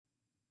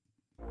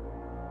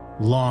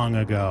Long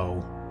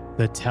ago,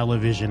 the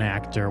television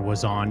actor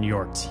was on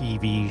your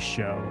TV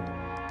show.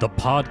 The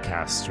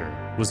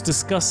podcaster was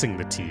discussing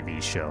the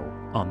TV show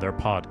on their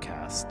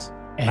podcast.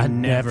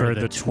 And never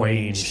the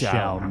twain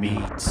shall meet.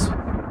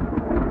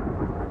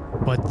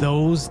 But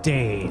those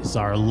days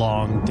are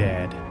long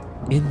dead.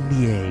 In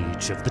the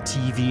age of the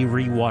TV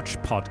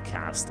rewatch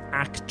podcast,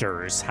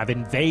 actors have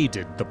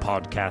invaded the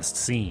podcast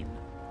scene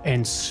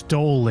And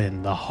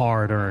stolen the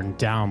hard-earned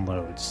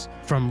downloads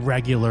from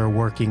regular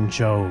working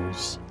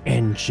Joes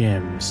and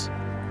Jims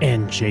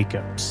and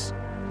Jacobs.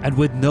 And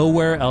with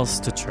nowhere else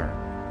to turn,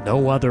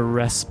 no other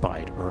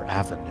respite or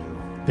avenue,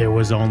 There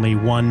was only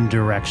one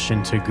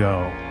direction to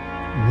go.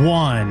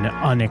 One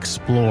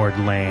unexplored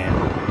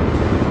land.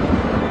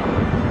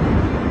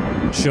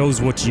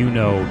 shows what you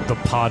know, the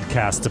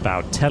podcast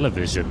about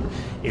television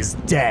is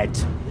dead.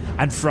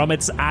 And from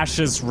its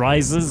ashes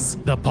rises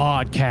The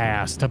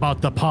podcast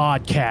about the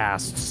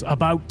podcasts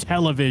about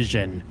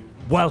television.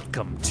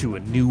 welcome to a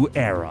new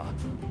era.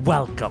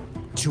 Welcome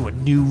to a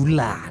new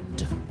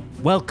land.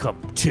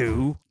 Welcome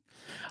to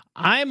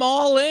I'm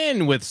all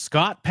in with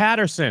Scott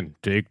Patterson.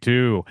 Take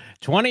two.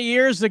 20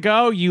 years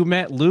ago, you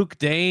met Luke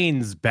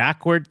Dane's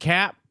backward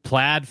cap,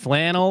 plaid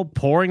flannel,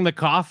 pouring the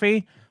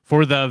coffee.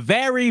 For the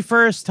very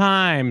first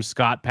time,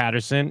 Scott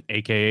Patterson,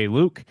 a.k.a.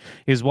 Luke,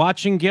 is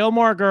watching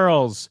Gilmore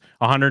Girls,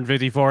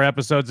 154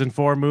 episodes and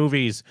 4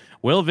 movies.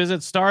 We'll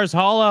visit Stars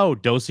Hollow,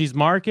 Dosey's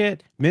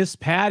Market, Miss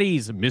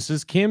Patty's,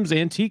 Mrs. Kim's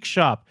Antique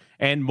Shop,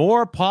 and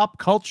more pop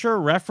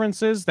culture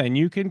references than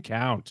you can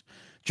count.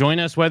 Join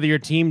us whether you're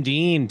Team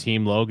Dean,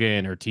 Team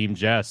Logan, or Team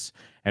Jess,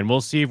 and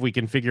we'll see if we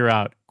can figure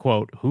out,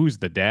 quote, who's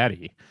the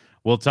daddy.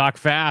 We'll talk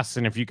fast,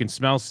 and if you can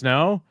smell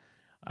snow,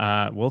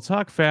 we'll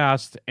talk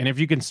fast. And if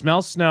you can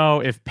smell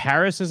snow, if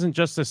Paris isn't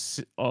just a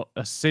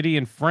city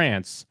in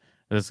France,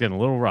 that's getting a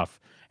little rough,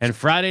 and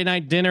Friday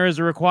night dinner is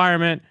a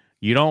requirement,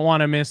 you don't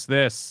want to miss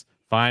this.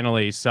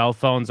 Finally, cell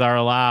phones are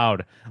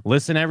allowed.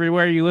 Listen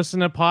everywhere you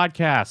listen to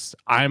podcasts.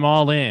 I'm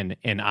all in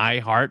an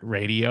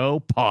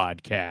iHeartRadio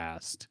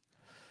podcast.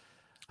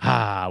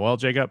 Well,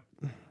 Jacob.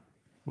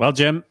 Well,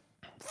 Jim,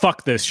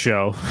 fuck this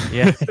show.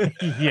 Yeah.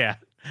 Yeah.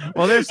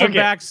 Well, there's some Okay.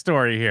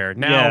 backstory here.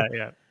 Now,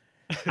 yeah.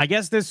 I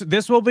guess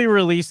this will be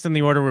released in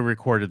the order we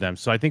recorded them.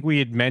 So I think we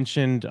had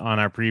mentioned on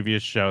our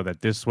previous show that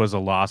this was a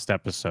lost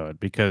episode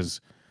because,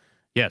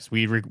 yes,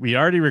 we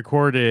already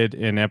recorded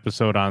an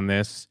episode on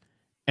this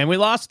and we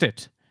lost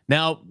it.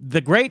 Now, the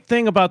great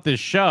thing about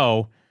this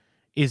show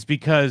is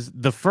because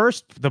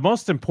the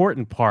most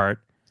important part.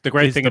 The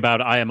great is thing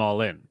about I Am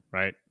All In,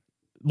 right?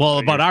 Well,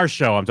 about our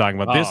show, I'm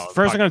talking about this.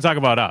 First, I'm going to talk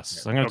about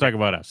us. I'm going to talk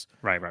about us.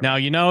 Right. Now,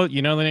 you know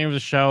the name of the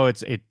show.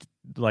 It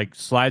like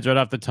slides right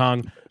off the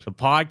tongue. The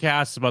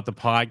podcast about the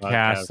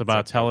podcast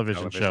about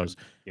television shows.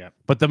 Yeah.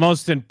 But the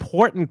most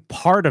important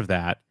part of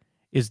that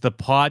is the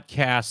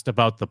podcast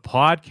about the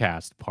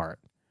podcast part.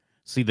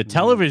 See, the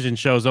television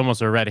show is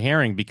almost a red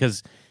herring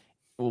because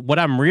what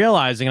I'm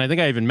realizing, and I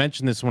think I even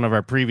mentioned this in one of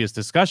our previous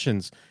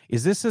discussions,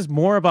 is this is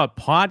more about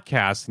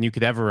podcasts than you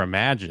could ever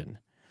imagine.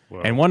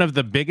 Whoa. And one of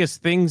the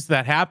biggest things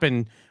that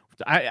happen,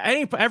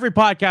 every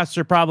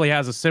podcaster probably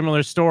has a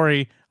similar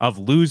story of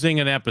losing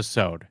an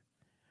episode.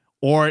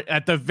 Or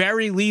at the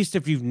very least,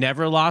 if you've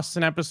never lost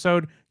an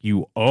episode,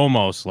 you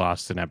almost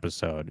lost an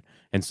episode.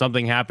 And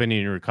something happened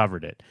and you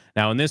recovered it.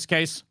 Now, in this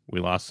case, we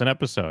lost an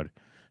episode.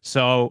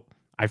 So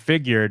I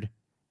figured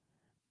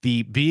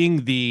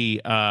being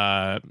the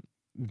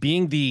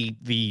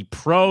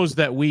pros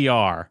that we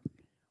are,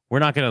 we're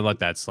not going to let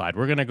that slide.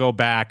 We're going to go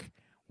back.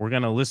 We're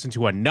going to listen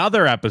to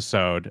another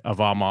episode of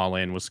I'm All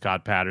In with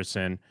Scott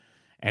Patterson,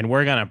 and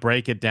we're going to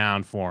break it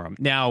down for him.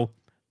 Now,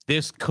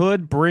 this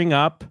could bring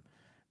up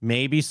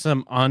maybe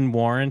some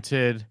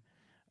unwarranted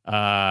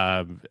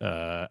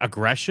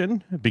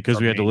aggression because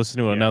we had to listen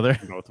to another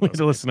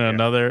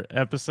another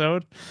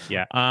episode.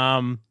 Yeah.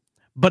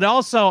 But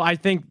also, I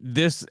think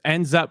this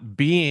ends up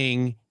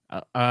being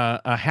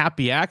a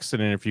happy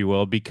accident, if you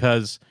will,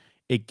 because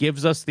it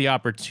gives us the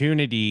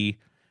opportunity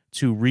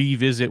to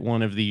revisit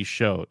one of these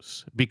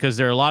shows, because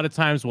there are a lot of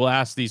times we'll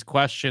ask these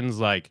questions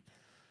like,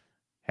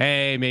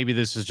 hey, maybe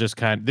this is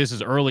this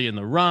is early in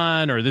the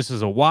run, or this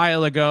is a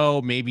while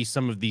ago. Maybe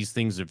some of these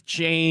things have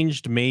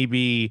changed.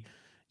 Maybe,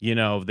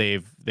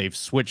 they've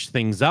switched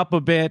things up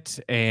a bit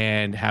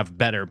and have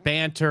better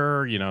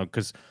banter,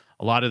 because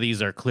a lot of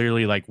these are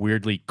clearly like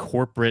weirdly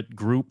corporate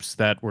groups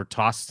that were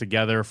tossed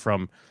together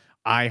from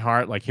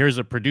iHeart. Like, here's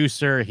a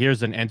producer,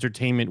 here's an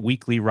Entertainment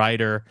Weekly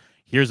writer,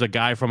 here's a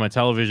guy from a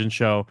television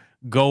show.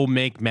 Go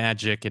make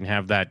magic and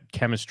have that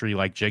chemistry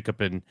like Jacob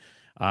and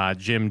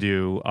Jim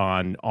do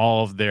on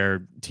all of their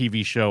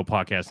TV show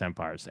podcast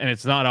empires. And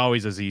it's not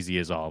always as easy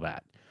as all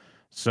that.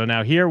 So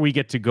now here we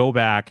get to go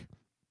back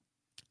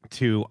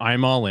to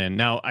I'm All In.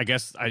 Now, I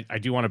guess I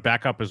do want to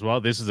back up as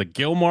well. This is a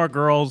Gilmore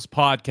Girls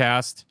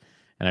podcast.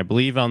 And I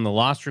believe on the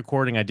Lost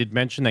recording, I did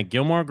mention that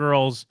Gilmore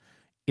Girls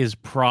is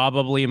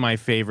probably my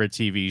favorite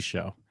TV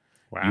show.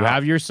 Wow. You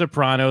have your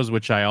Sopranos,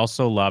 which I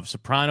also love.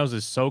 Sopranos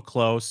is so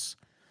close.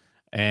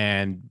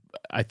 And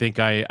I think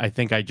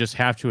I just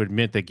have to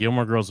admit that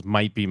Gilmore Girls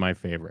might be my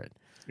favorite.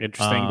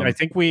 Interesting. I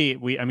think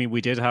I mean,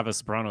 we did have a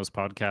Sopranos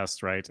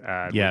podcast, right?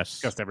 We Yes.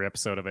 discussed every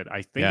episode of it.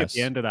 I think at the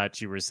Yes. end of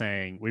that, you were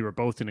saying we were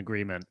both in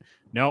agreement.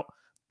 No,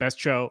 best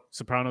show.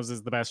 Sopranos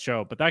is the best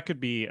show, but that could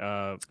be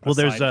a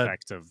there's side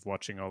effect of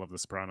watching all of the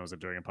Sopranos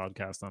and doing a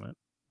podcast on it.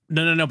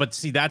 No. But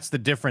see, that's the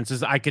difference.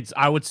 Is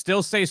I would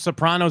still say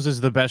Sopranos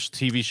is the best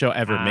TV show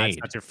ever made.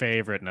 It's not your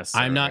favorite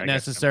necessarily. I'm not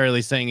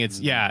necessarily saying it's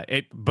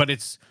but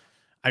it's.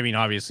 I mean,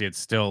 obviously, it's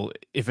still,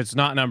 if it's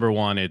not number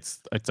one, it's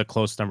a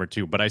close number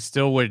two. But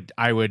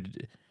I would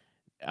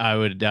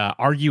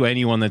argue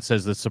anyone that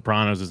says The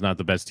Sopranos is not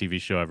the best TV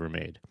show ever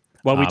made.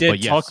 Well, we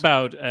did talk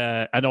about,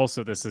 and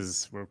also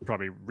we're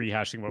probably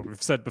rehashing what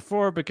we've said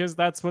before because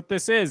that's what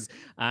this is.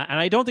 And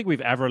I don't think we've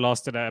ever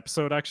lost an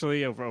episode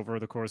actually over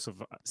the course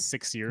of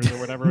 6 years or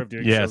whatever of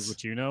doing Shows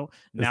What You Know.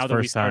 Now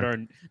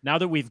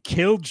that we've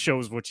killed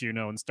Shows What You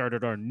Know and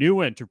started our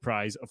new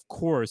enterprise, of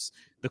course,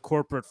 the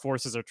corporate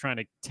forces are trying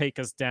to take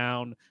us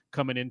down,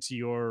 coming into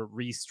your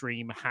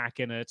restream,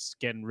 hacking it,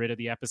 getting rid of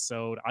the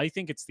episode. I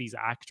think it's these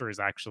actors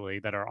actually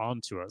that are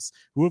onto us.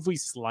 Who have we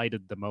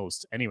slighted the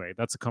most? Anyway,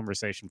 that's a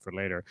conversation for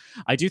later.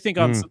 I do think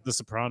on the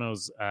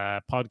Sopranos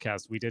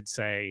podcast, we did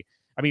say,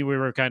 I mean, we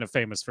were kind of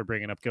famous for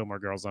bringing up Gilmore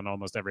Girls on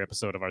almost every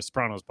episode of our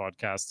Sopranos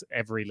podcast.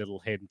 Every little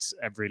hint,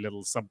 every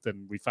little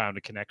something, we found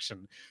a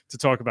connection to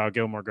talk about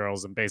Gilmore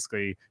Girls. And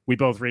basically, we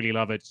both really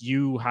love it.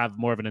 You have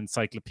more of an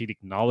encyclopedic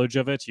knowledge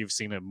of it. You've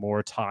seen it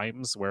more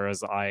times,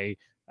 whereas I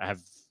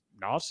have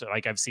not.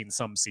 Like, I've seen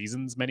some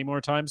seasons many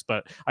more times,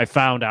 but I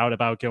found out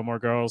about Gilmore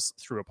Girls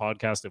through a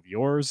podcast of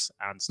yours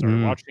and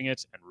started watching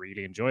it and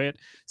really enjoy it.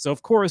 So,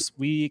 of course,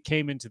 we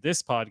came into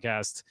this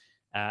podcast,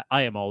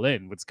 I Am All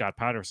In with Scott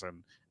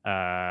Patterson,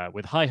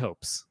 with high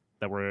hopes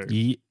that were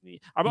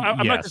I'm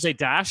not going to say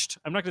dashed.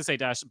 I'm not going to say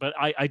dashed, but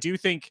I do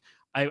think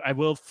I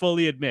will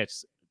fully admit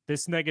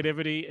this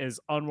negativity is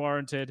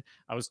unwarranted.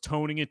 I was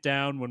toning it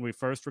down when we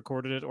first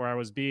recorded it, or I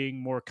was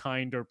being more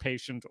kind or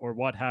patient or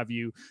what have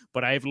you.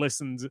 But I've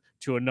listened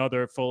to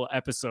another full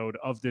episode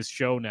of this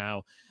show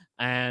now,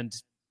 and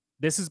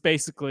this is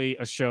basically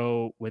a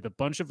show with a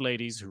bunch of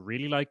ladies who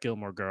really like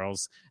Gilmore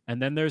Girls,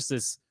 and then there's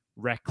this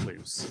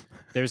recluse.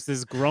 There's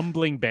this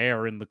grumbling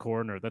bear in the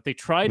corner that they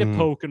try to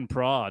poke and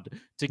prod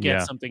to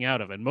get something out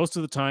of. And most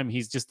of the time,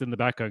 he's just in the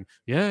back going,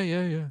 yeah.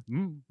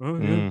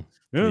 And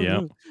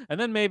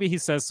then maybe he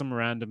says some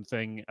random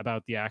thing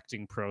about the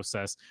acting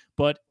process,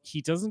 but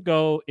he doesn't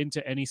go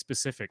into any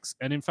specifics.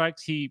 And in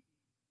fact, he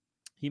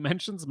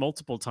mentions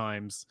multiple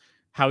times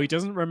how he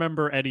doesn't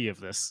remember any of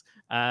this.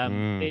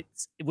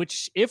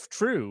 Which, if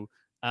true,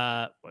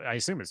 I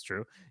assume it's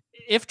true.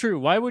 If true,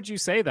 why would you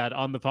say that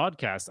on the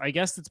podcast? I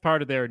guess it's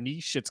part of their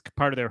niche. It's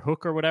part of their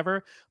hook or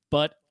whatever.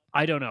 But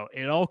I don't know.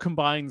 It all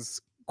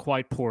combines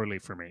quite poorly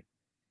for me.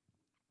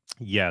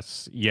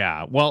 Yes.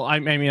 Yeah. Well, I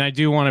mean, I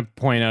do want to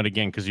point out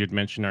again, because you'd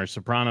mentioned our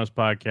Sopranos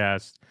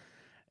podcast.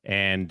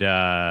 And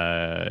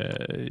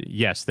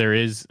yes, there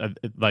is,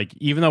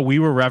 even though we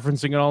were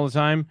referencing it all the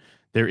time,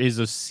 there is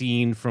a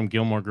scene from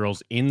Gilmore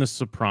Girls in The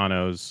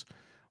Sopranos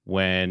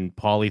when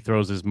Paulie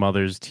throws his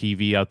mother's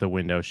TV out the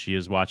window. She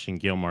is watching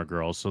Gilmore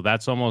Girls. So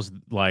that's almost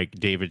like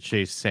David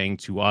Chase saying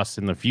to us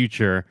in the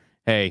future,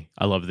 hey,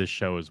 I love this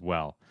show as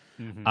well.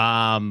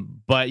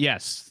 But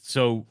yes,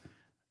 so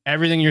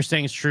everything you're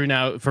saying is true.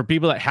 Now, for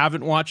people that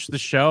haven't watched the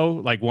show,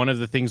 like, one of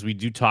the things we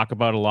do talk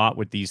about a lot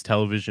with these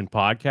television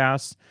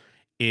podcasts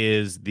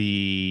is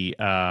the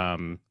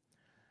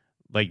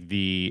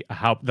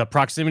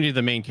proximity to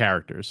the main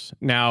characters.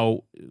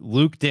 Now,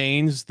 Luke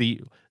Danes, the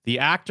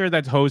actor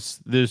that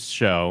hosts this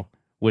show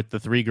with the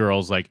three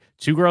girls, like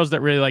 2 girls that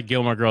really like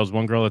Gilmore Girls,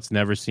 1 girl that's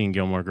never seen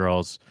Gilmore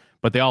Girls,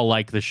 but they all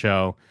like the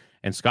show.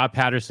 And Scott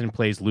Patterson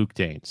plays Luke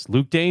Danes.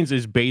 Luke Danes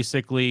is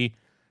basically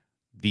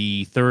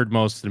the 3rd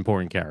most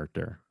important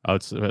character. I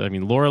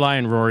mean, Lorelai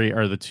and Rory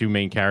are the 2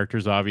 main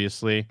characters,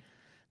 obviously.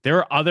 There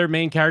are other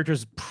main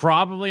characters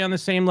probably on the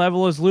same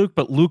level as Luke,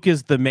 but Luke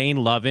is the main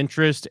love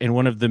interest and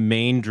one of the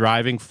main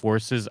driving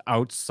forces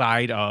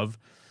outside of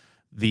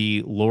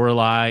the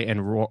Lorelai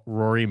and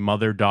Rory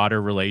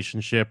mother-daughter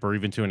relationship, or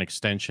even to an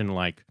extension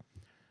like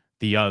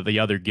the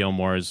other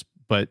Gilmores.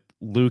 But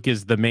Luke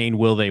is the main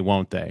will they,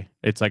 won't they.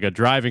 It's like a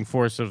driving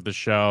force of the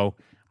show.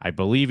 I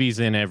believe he's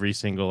in every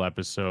single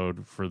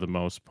episode for the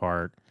most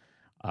part.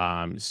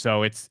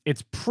 So it's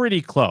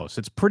pretty close.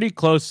 It's pretty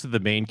close to the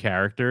main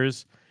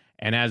characters.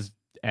 And as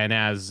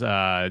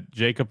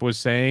Jacob was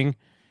saying,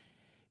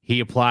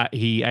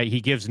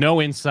 he gives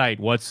no insight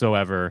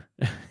whatsoever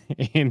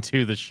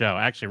into the show.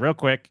 Actually, real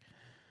quick,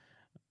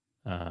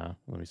 let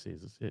me see.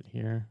 Is this it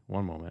here?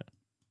 One moment.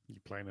 You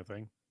playing a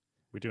thing?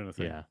 We're doing a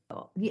thing. Yeah.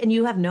 And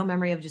you have no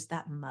memory of just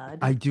that mud?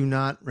 I do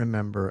not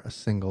remember a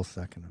single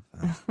second of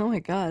that. Oh my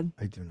God.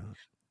 I do not.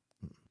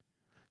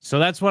 So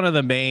that's one of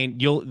the main.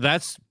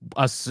 That's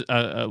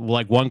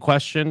like one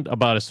question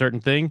about a certain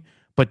thing,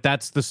 but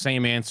that's the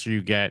same answer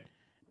you get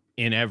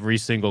in every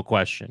single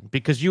question,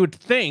 because you would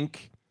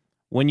think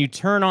when you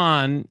turn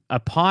on a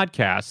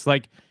podcast,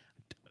 like,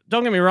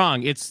 don't get me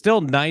wrong, it's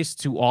still nice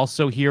to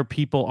also hear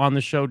people on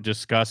the show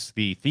discuss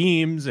the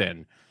themes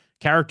and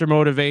character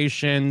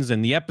motivations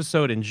and the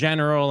episode in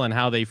general and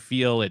how they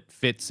feel it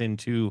fits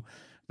into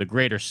the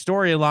greater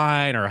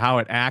storyline or how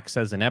it acts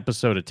as an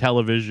episode of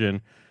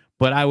television.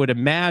 But I would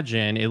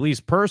imagine, at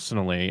least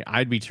personally,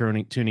 I'd be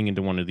tuning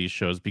into one of these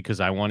shows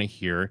because I want to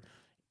hear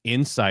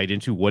insight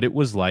into what it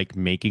was like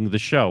making the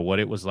show, what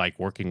it was like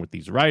working with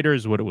these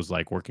writers, what it was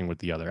like working with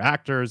the other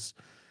actors,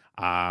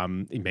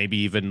 maybe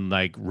even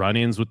like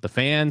run-ins with the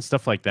fans,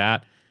 stuff like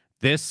that.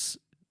 This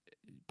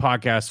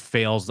podcast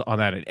fails on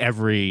that at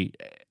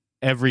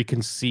every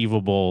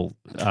conceivable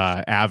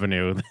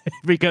avenue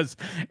because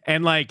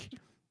and I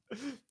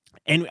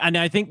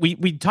think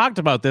we talked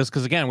about this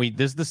because again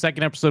this is the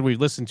second episode we've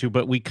listened to,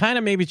 but we kind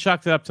of maybe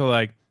chalked it up to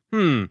like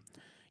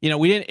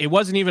it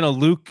wasn't even a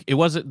Luke. It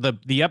wasn't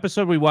the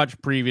episode we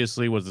watched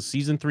previously was the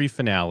season 3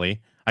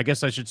 finale. I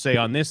guess I should say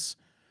on this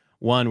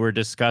one we're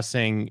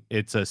discussing,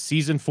 it's a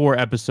season 4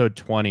 episode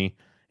 20.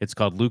 It's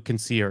called Luke Can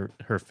See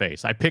Her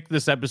Face. I picked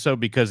this episode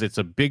because it's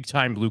a big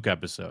time Luke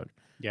episode.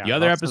 Yeah, the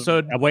other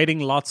episode awaiting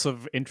lots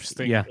of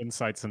interesting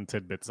insights and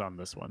tidbits on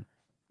this one.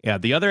 Yeah,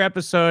 the other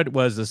episode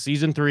was the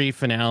season 3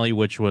 finale,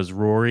 which was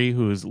Rory,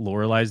 who's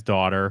Lorelai's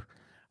daughter.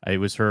 It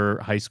was her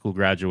high school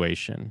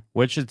graduation,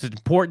 which is an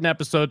important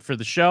episode for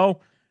the show,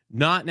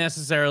 not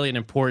necessarily an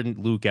important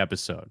Luke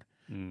episode.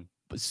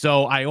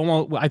 So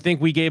I think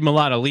we gave him a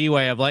lot of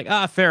leeway of like,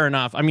 fair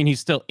enough. I mean, he's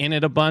still in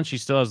it a bunch. He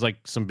still has like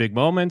some big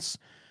moments,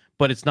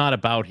 but it's not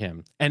about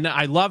him. And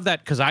I love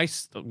that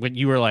because when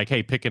you were like,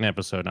 hey, pick an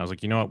episode, and I was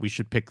like, you know what, we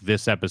should pick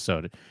this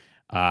episode.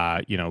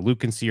 Luke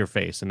Can See Her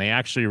Face. And they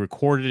actually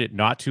recorded it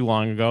not too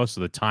long ago,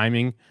 so the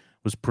timing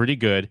was pretty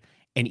good.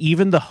 And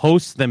even the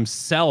hosts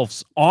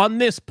themselves on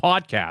this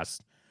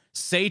podcast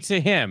say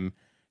to him,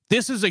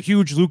 this is a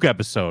huge Luke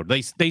episode.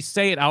 They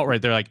say it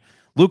outright. They're like,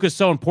 Luke is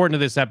so important to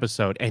this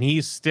episode, and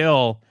he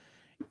still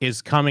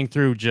is coming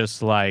through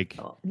just like...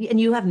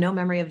 And you have no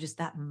memory of just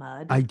that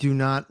mud? I do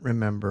not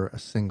remember a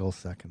single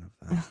second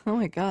of that. Oh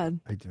my God.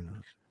 I do not.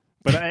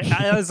 But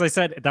as I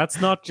said,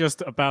 that's not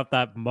just about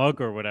that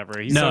mug or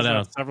whatever. He says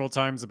that several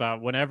times about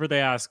whenever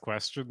they ask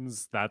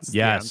questions, that's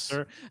the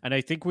answer. And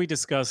I think we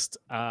discussed,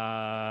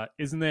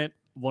 isn't it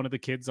one of the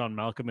kids on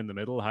Malcolm in the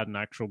Middle had an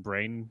actual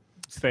brain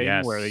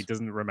thing where he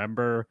doesn't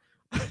remember?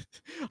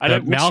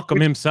 Malcolm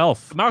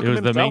himself. Malcolm it was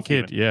himself, the main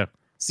kid, even. Yeah.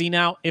 See,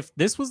 now, if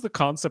this was the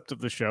concept of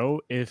the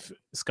show, if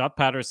Scott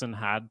Patterson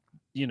had,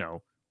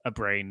 a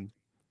brain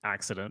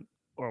accident,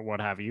 or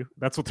what have you,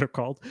 that's what they're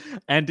called,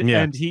 and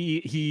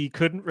he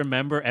couldn't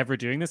remember ever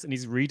doing this, and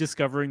he's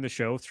rediscovering the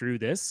show through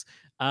this,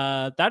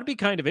 that'd be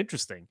kind of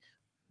interesting.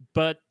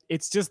 But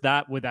it's just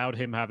that without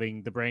him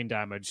having the brain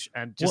damage,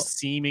 and just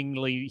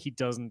seemingly he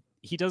doesn't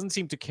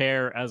seem to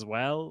care as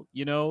well.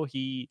 For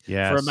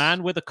a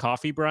man with a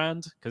coffee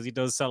brand, because he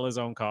does sell his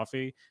own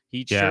coffee,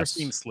 he sure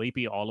seems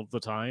sleepy all of the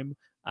time.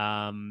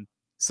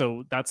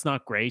 So that's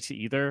not great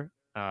either.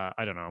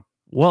 I don't know.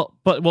 Well,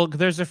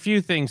 there's a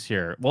few things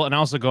here. Well, and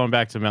also going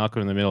back to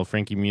Malcolm in the Middle,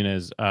 Frankie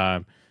Muniz,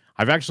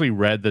 I've actually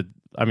read that.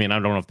 I mean, I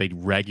don't know if they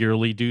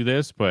regularly do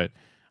this, but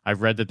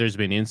I've read that there's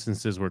been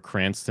instances where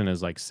Cranston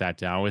has like sat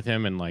down with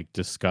him and like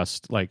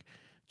discussed like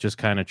just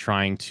kind of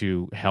trying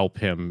to help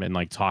him and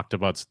like talked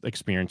about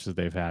experiences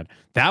they've had.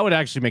 That would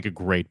actually make a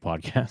great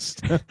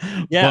podcast.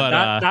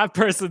 That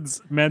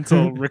person's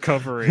mental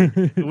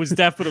recovery was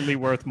definitely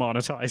worth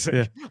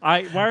monetizing.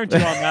 Why aren't you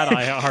on that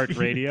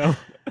iHeartRadio?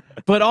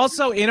 But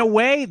also, in a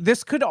way,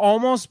 this could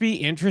almost be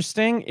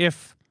interesting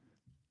if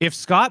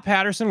Scott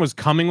Patterson was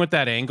coming with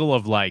that angle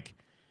of like,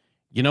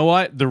 you know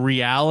what? The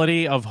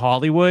reality of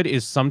Hollywood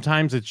is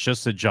sometimes it's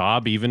just a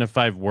job, even if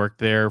I've worked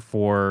there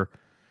for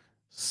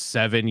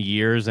 7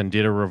 years and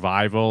did a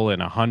revival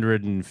and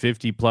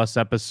 150 plus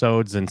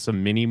episodes and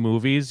some mini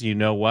movies. You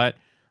know what?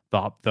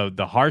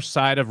 The harsh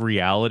side of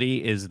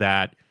reality is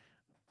that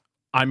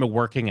I'm a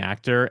working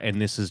actor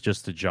and this is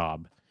just a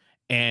job.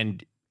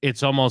 And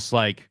it's almost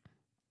like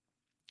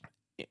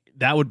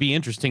that would be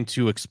interesting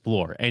to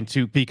explore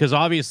because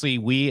obviously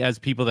we as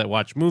people that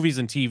watch movies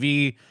and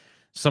TV,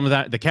 some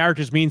of the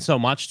characters mean so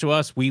much to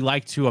us. We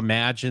like to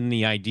imagine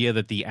the idea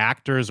that the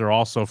actors are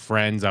also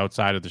friends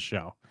outside of the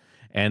show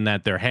and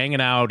that they're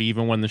hanging out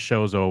even when the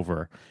show's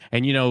over.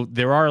 And,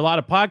 there are a lot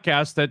of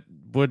podcasts that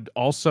would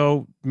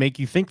also make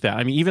you think that.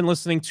 I mean, even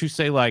listening to,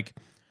 say, like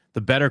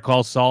the Better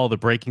Call Saul, the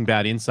Breaking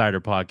Bad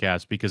Insider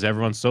podcast, because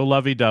everyone's so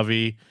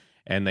lovey-dovey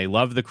and they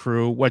love the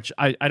crew, which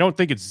I don't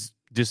think it's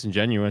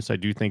disingenuous. I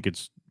do think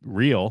it's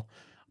real.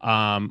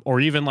 Or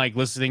even like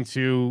listening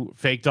to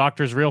Fake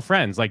Doctors, Real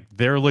Friends, like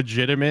they're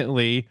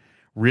legitimately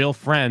real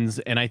friends.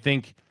 And I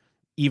think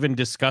even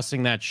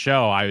discussing that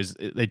show,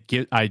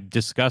 I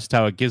discussed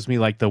how it gives me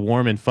like the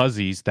warm and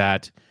fuzzies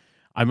that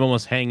I'm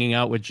almost hanging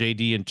out with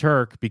JD and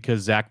Turk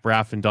because Zach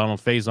Braff and Donald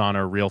Faison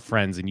are real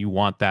friends, and you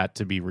want that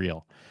to be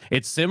real.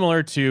 It's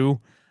similar to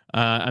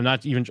I'm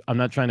not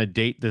trying to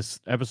date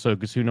this episode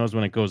because who knows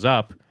when it goes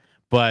up,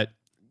 but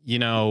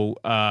Key,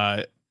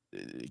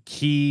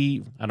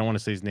 I don't want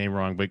to say his name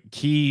wrong, but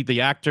Key,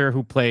 the actor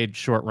who played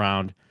Short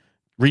Round,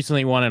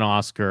 recently won an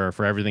Oscar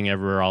for Everything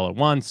Everywhere All at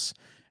Once.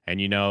 And,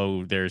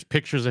 there's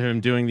pictures of him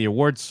doing the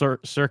awards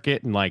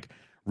circuit and like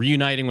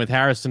reuniting with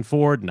Harrison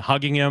Ford and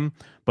hugging him.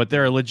 But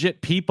there are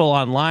legit people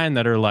online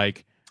that are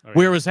like, Oh, yeah.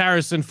 where was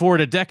Harrison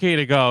Ford a decade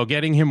ago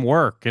getting him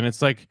work? And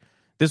it's like,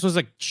 this was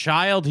a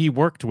child he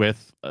worked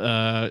with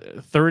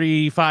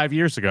 35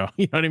 years ago.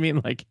 You know what I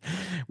mean? Like,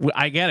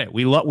 I get it.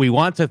 We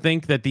want to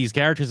think that these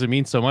characters that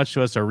mean so much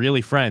to us are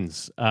really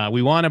friends.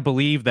 We want to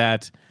believe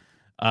that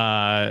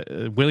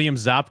William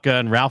Zabka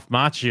and Ralph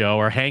Macchio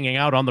are hanging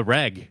out on the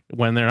reg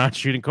when they're not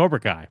shooting Cobra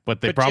Kai,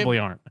 but they probably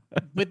aren't.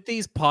 With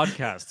these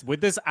podcasts,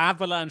 with this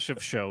avalanche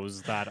of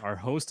shows that are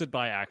hosted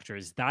by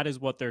actors, that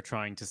is what they're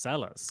trying to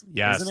sell us.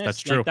 Yes, isn't it?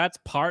 that's true. Like, that's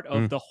part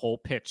of the whole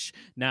pitch.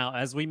 Now,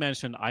 as we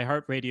mentioned,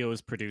 iHeartRadio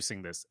is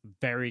producing this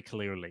very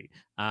clearly.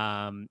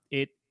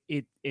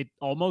 It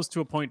almost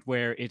to a point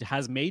where it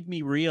has made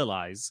me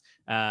realize,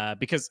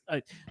 because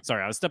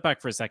sorry, I'll step back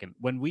for a second.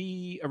 When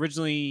we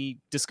originally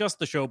discussed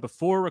the show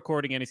before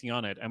recording anything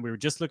on it, and we were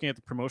just looking at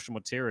the promotional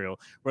material,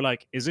 we're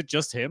like, is it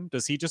just him?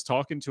 Does he just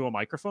talk into a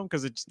microphone?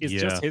 Because it's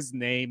just his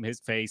name, his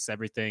face,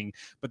 everything.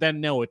 But then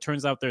no, it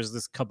turns out there's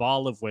this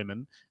cabal of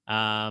women,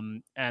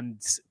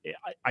 and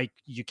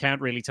you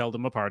can't really tell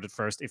them apart at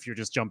first if you're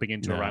just jumping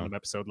into a random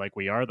episode like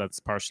we are. That's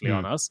partially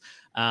on us.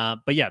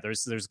 But yeah,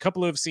 there's a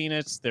couple who have seen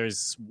it.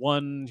 There's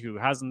one who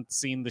hasn't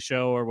seen the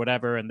show or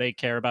whatever, and they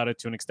care about it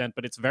to an extent,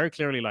 but it's very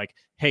clearly like,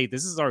 hey,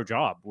 this is our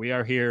job. We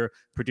are here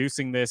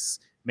producing this,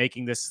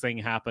 making this thing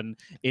happen.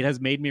 It has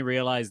made me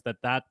realize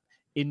that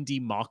indie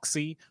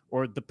moxie,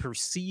 or the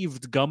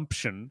perceived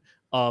gumption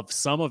of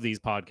some of these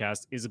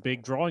podcasts, is a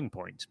big drawing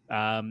point.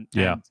 And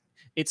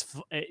it's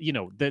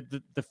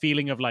the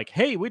feeling of like,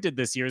 hey, we did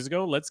this years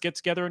ago, let's get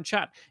together and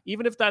chat.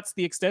 Even if that's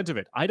the extent of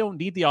it, I don't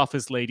need the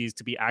office ladies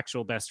to be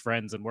actual best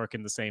friends and work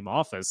in the same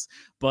office,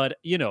 but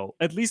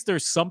at least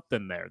there's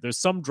something there. There's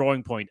some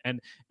drawing point,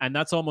 and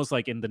that's almost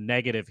like in the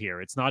negative here.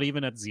 It's not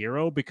even at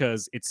zero,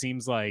 because it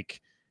seems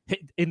like,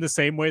 in the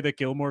same way that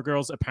Gilmore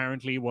Girls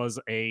apparently was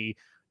a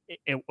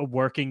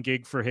working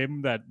gig for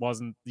him that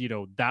wasn't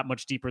that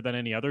much deeper than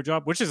any other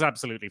job, which is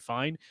absolutely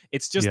fine.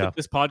 It's just that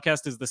this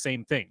podcast is the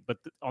same thing, but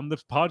on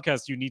this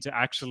podcast you need to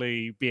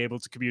actually be able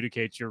to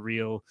communicate your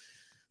real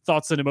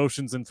thoughts and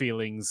emotions and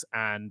feelings.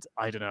 And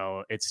I don't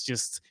know, it's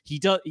just he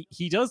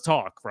does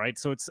talk, right?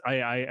 So it's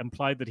I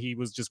implied that he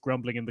was just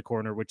grumbling in the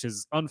corner, which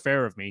is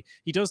unfair of me.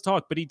 He does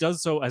talk, but he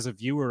does so as a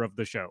viewer of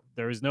the show.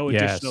 There is no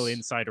additional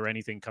insight or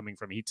anything coming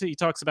from him. He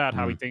talks about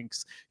how he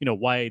thinks,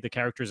 why the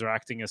characters are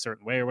acting a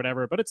certain way or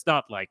whatever, but it's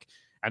not like,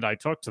 and I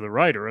talked to the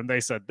writer and they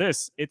said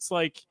this. It's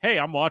like, hey,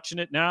 I'm watching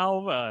it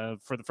now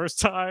for the first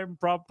time,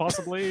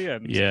 possibly,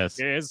 and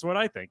here's what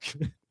I think.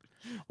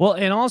 Well,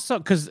 and also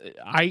because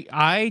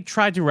I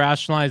tried to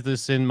rationalize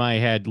this in my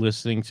head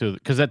listening to,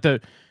 because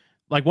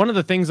one of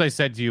the things I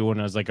said to you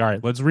when I was like, all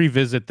right, let's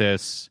revisit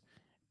this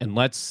and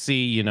let's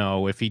see,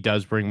 if he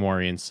does bring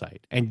more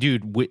insight. And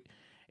dude,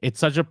 it's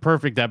such a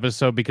perfect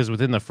episode, because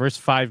within the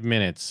first 5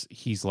 minutes,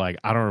 he's like,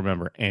 I don't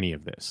remember any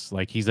of this.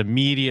 Like, he's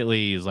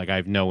like, I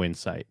have no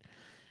insight.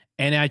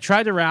 And I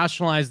tried to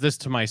rationalize this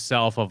to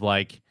myself of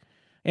like,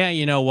 yeah,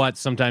 you know what?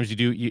 Sometimes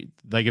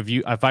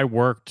if I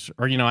worked,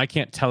 or, I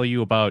can't tell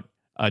you about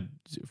a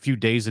few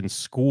days in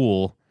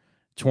school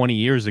 20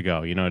 years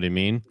ago, you know what I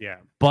mean? Yeah.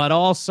 But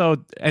also,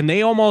 and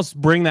they almost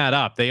bring that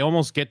up. They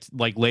almost get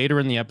like later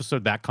in the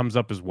episode that comes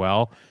up as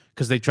well,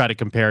 because they try to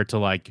compare it to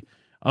like,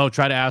 oh,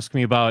 try to ask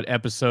me about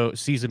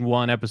season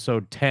 1,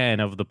 episode 10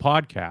 of the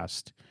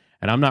podcast.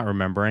 And I'm not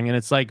remembering. And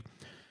it's like,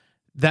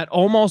 that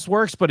almost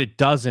works, but it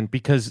doesn't,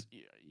 because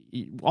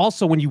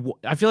also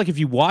I feel like if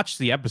you watch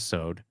the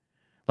episode,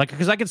 like,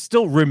 because I can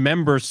still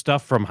remember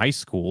stuff from high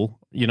school,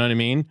 you know what I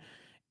mean?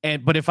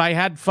 But if I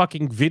had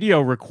fucking video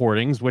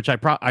recordings, which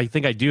I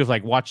think I do, if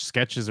like watch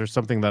sketches or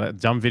something, that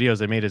dumb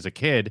videos I made as a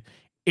kid,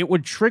 it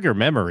would trigger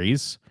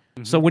memories.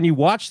 Mm-hmm. So when you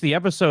watch the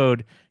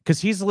episode,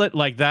 because he's lit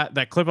like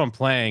that clip I'm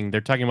playing,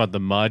 they're talking about the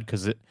mud,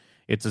 because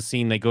it's a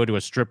scene, they go to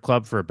a strip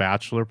club for a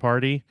bachelor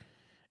party,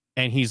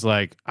 and he's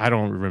like, I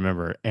don't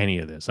remember any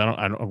of this.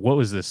 I don't what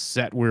was this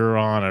set we were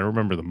on? I don't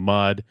remember the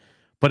mud.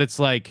 But it's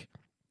like,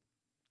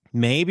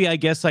 maybe I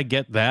guess I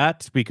get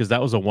that, because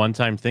that was a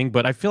one-time thing.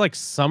 But I feel like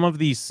some of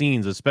these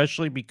scenes,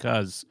 especially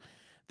because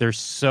they're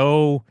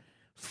so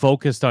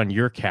focused on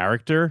your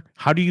character,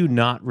 how do you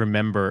not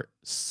remember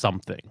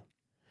something?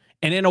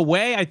 And in a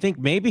way, I think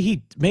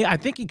I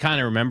think he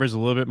kind of remembers a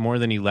little bit more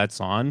than he lets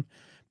on,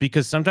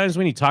 because sometimes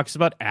when he talks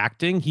about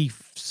acting, he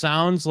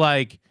sounds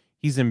like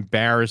he's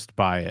embarrassed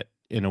by it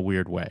in a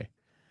weird way.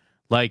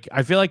 Like,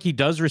 I feel like he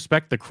does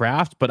respect the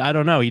craft, but I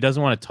don't know. He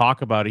doesn't want to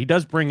talk about it. He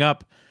does bring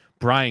up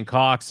Brian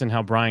Cox and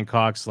how Brian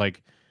Cox,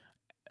 like,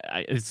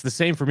 it's the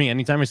same for me.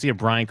 Anytime I see a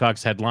Brian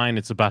Cox headline,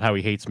 it's about how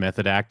he hates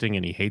method acting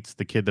and he hates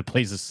the kid that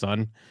plays his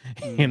son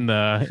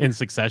in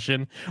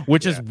Succession,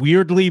 which is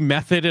weirdly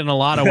method in a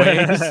lot of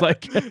ways.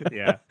 Like,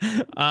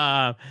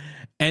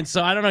 and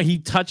so I don't know. He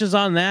touches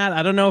on that.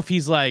 I don't know if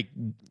he's like,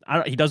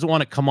 he doesn't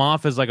want to come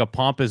off as like a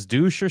pompous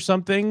douche or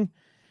something,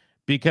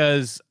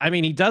 because I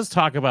mean, he does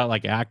talk about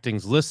like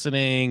acting's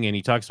listening, and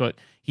he talks about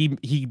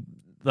he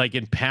like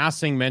in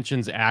passing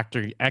mentions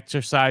actor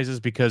exercises,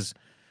 because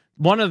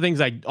one of the things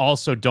I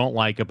also don't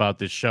like about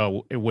this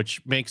show,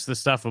 which makes the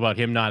stuff about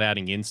him not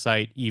adding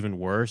insight even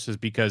worse, is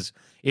because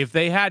if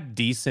they had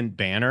decent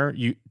banter,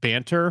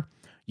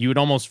 you would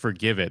almost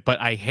forgive it. But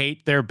I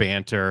hate their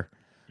banter.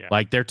 Yeah.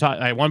 Like they're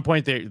talking at one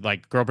point, they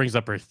like girl brings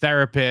up her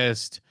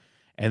therapist,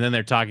 and then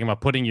they're talking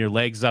about putting your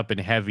legs up and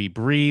heavy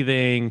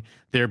breathing.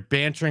 They're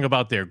bantering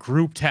about their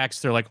group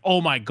text. They're like, "Oh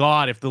my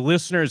god, if the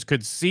listeners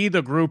could see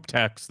the group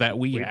text that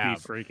we'd have,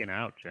 be freaking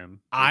out, Jim."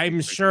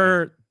 I'm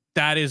sure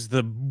that is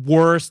the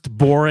worst,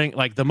 boring,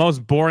 like the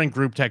most boring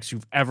group text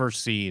you've ever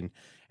seen."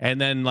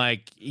 And then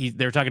like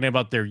they're talking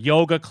about their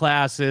yoga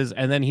classes,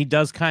 and then he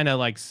does kind of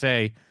like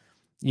say,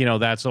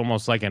 that's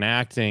almost like an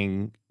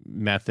acting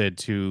method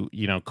to,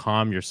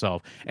 calm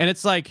yourself. And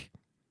it's like,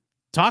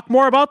 talk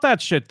more about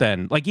that shit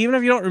then. Like, even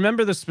if you don't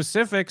remember the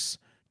specifics,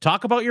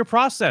 talk about your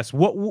process.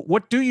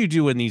 What do you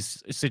do in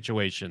these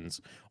situations?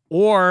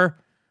 Or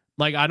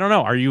like, I don't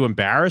know, are you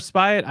embarrassed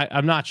by it?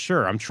 I'm not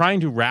sure. I'm trying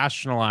to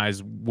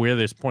rationalize where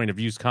this point of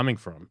view is coming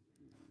from.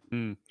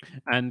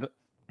 And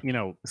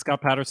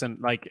Scott Patterson,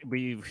 like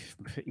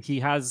he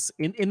has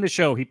in the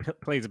show, he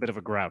plays a bit of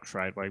a grouch,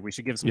 right? Like we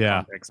should give some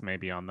context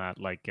maybe on that.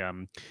 Like,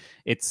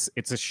 it's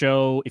a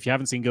show. If you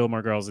haven't seen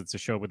Gilmore Girls, it's a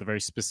show with a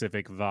very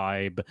specific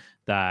vibe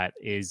that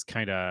is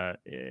kind of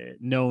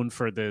known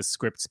for the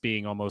scripts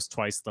being almost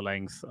twice the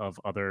length of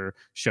other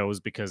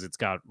shows because it's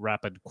got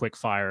rapid, quick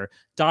fire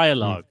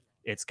dialogue.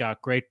 It's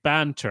got great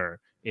banter.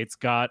 It's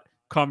got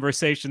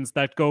conversations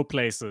that go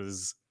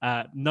places,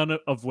 none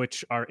of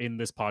which are in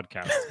this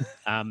podcast.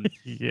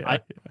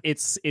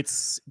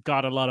 It's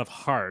got a lot of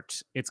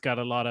heart. It's got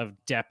a lot of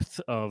depth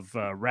of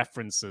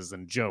references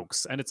and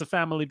jokes, and it's a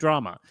family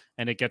drama,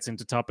 and it gets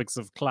into topics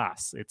of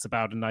class. It's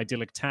about an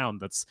idyllic town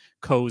that's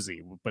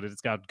cozy, but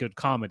it's got good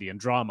comedy and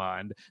drama,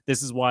 and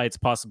this is why it's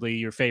possibly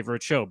your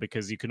favorite show,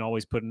 because you can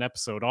always put an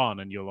episode on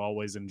and you'll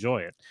always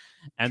enjoy it.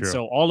 And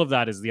so all of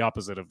that is the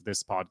opposite of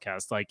this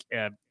podcast. Like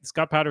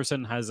Scott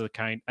Patterson has a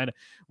kind, and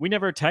we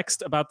never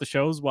text about the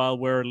shows while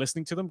we're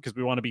listening to them because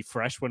we want to be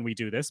fresh when we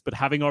do this. But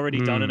having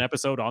already done an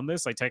episode on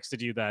this, I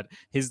texted you that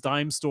his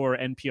dime store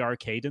NPR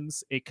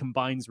cadence, it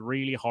combines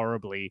really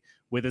horribly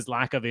with his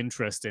lack of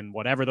interest in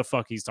whatever the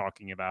fuck he's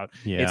talking about.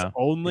 It's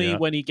only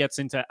when he gets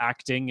into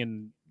acting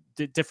and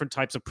different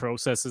types of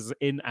processes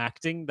in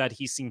acting that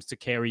he seems to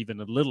care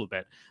even a little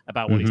bit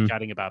about what he's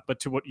chatting about.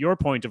 But to what your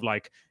point of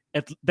like,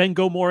 then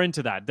go more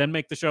into that, then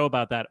make the show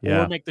about that,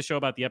 or make the show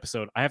about the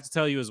episode. I have to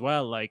tell you as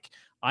well, like,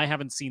 I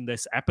haven't seen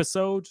this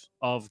episode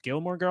of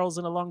Gilmore Girls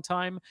in a long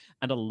time,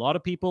 and a lot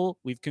of people,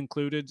 we've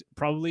concluded,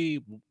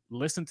 probably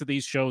listen to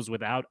these shows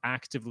without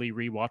actively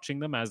rewatching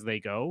them as they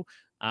go.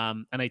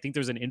 And I think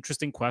there's an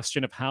interesting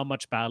question of how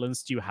much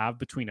balance do you have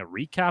between a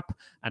recap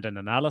and an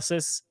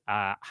analysis?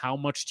 How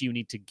much do you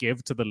need to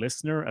give to the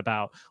listener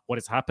about what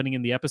is happening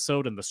in the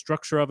episode and the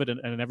structure of it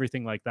and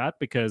everything like that?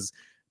 Because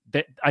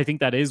I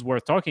think that is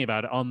worth talking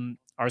about. On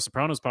our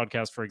Sopranos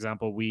podcast, for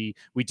example, we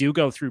do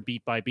go through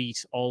beat by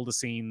beat all the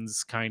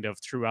scenes kind of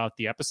throughout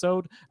the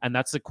episode, and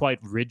that's a quite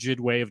rigid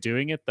way of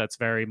doing it. That's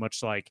very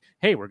much like,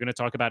 hey, we're going to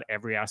talk about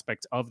every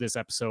aspect of this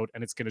episode,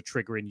 and it's going to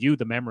trigger in you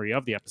the memory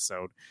of the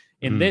episode.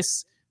 In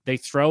this, they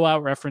throw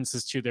out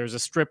references to there's a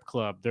strip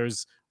club,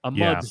 there's a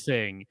mud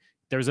thing,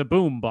 there's a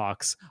boom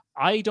box.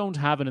 I don't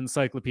have an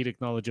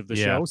encyclopedic knowledge of the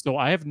show, so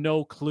I have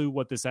no clue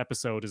what this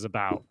episode is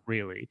about,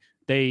 really.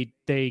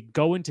 They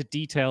go into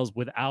details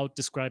without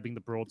describing the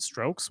broad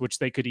strokes, which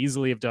they could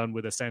easily have done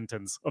with a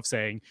sentence of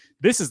saying,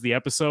 this is the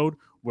episode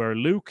where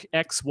Luke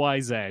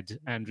XYZ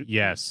and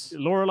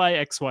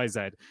Lorelai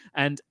XYZ.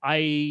 And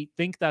I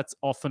think that's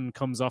often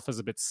comes off as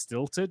a bit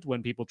stilted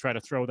when people try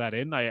to throw that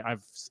in.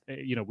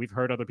 We've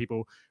heard other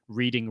people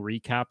reading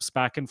recaps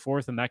back and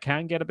forth, and that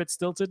can get a bit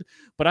stilted.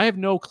 But I have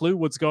no clue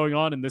what's going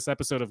on in this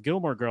episode of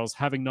Gilmore Girls,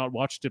 having not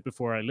watched it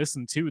before I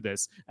listened to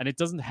this. And it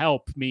doesn't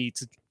help me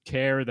to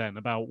care then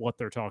about what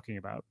they're talking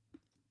about.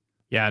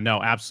 Yeah,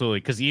 no, absolutely.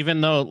 Because even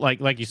though,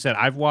 like you said,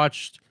 I've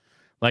watched,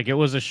 like, it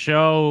was a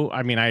show.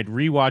 I mean, I'd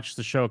rewatched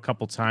the show a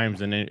couple times,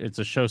 and it's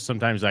a show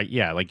sometimes like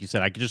you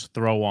said, I could just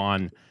throw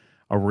on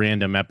a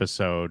random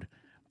episode.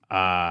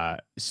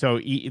 So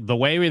the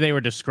way they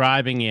were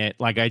describing it,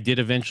 like, I did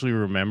eventually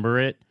remember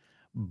it,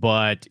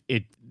 but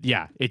it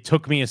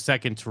took me a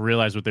second to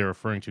realize what they were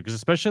referring to. Because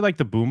especially like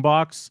the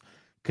boombox,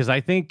 because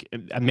I think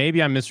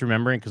maybe I'm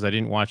misremembering because I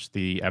didn't rewatch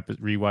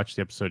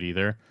the episode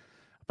either.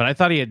 But I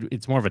thought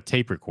it's more of a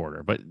tape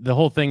recorder. But the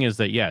whole thing is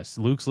that, yes,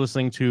 Luke's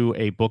listening to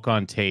a book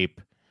on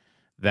tape.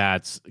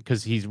 That's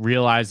because he's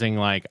realizing,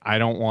 like, I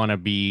don't want to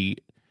be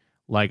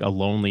like a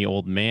lonely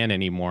old man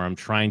anymore. I'm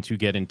trying to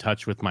get in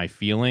touch with my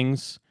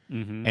feelings.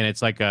 And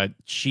it's like a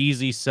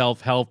cheesy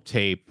self-help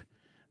tape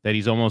that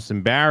he's almost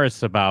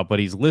embarrassed about, but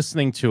he's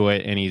listening to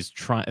it and he's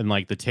trying, and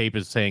like the tape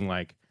is saying,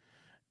 like,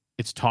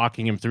 it's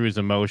talking him through his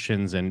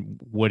emotions and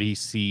what he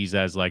sees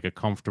as like a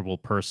comfortable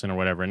person or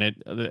whatever. And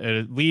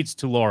it leads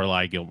to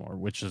Lorelai Gilmore,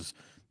 which is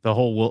the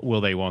whole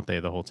will they, won't they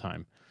the whole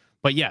time.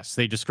 But yes,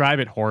 they describe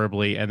it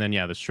horribly. And then,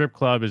 the strip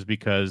club is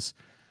because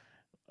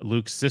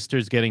Luke's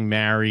sister's getting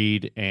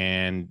married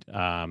and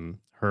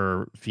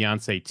her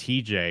fiance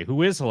TJ,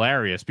 who is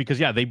hilarious because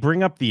they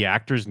bring up the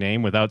actor's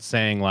name without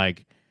saying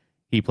like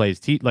he plays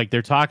like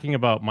they're talking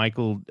about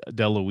Michael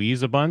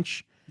DeLuise a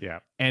bunch. Yeah.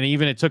 And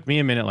even it took me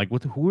a minute, like,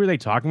 who are they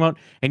talking about?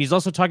 And he's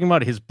also talking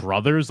about his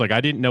brothers. Like,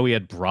 I didn't know he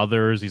had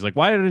brothers. He's like,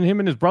 why didn't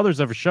him and his brothers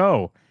have a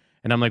show?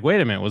 And I'm like,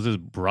 wait a minute, was his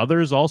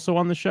brothers also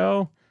on the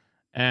show?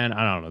 And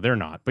I don't know, they're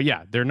not. But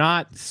yeah, they're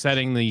not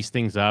setting these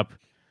things up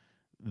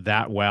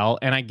that well.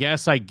 And I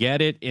guess I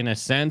get it in a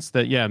sense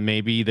that,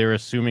 maybe they're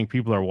assuming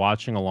people are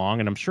watching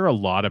along. And I'm sure a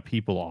lot of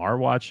people are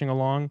watching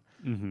along.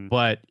 Mm-hmm.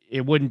 But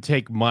it wouldn't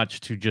take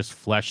much to just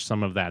flesh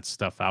some of that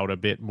stuff out a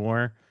bit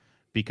more.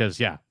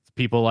 Because,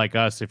 people like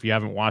us, if you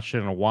haven't watched it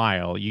in a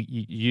while,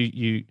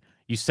 you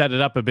set it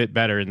up a bit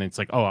better, and it's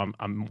like, oh,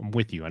 I'm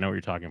with you. I know what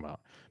you're talking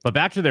about. But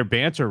back to their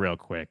banter real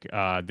quick.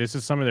 This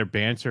is some of their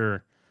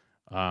banter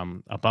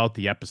about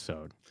the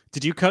episode.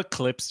 Did you cut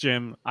clips,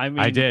 Jim? I mean,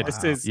 I did.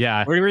 This is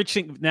Yeah. We're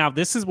reaching now.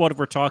 This is what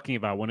we're talking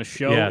about when a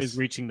show is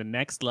reaching the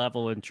next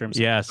level in terms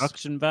of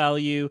production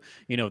value.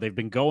 You know, they've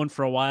been going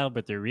for a while,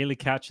 but they're really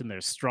catching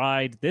their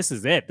stride. This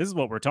is it. This is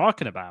what we're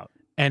talking about.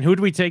 And who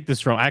do we take this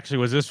from? Actually,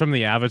 was this from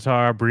the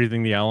Avatar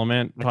Breathing the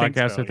Element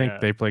podcast? I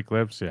think they play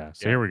clips. Yeah.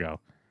 So here we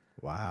go.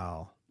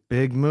 Wow.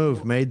 Big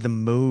move. Made the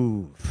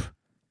move.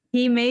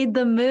 He made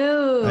the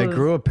move. I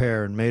grew a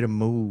pair and made a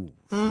move.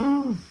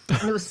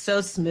 It was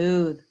so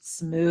smooth.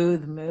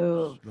 Smooth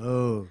move.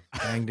 Smooth.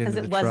 Banged into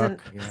the Because it wasn't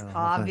truck.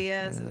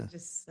 obvious. Yeah. It was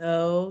just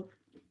so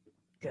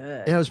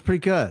good. Yeah, it was pretty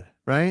good,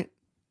 right?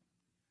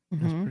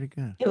 It was Mhm. pretty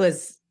good. It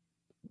was,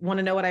 want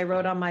to know what I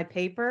wrote on my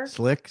paper?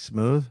 Slick,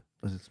 smooth.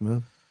 Was it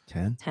smooth?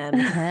 10? 10.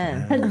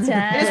 10. I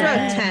just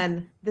wrote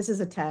 10. This is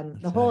a 10.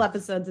 The whole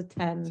episode's a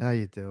 10. That's how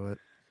you do it.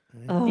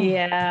 Right? Oh,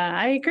 Yeah,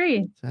 I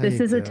agree. That's how This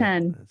you is a do it.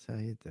 10. That's how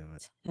you do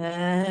it.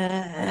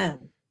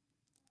 10.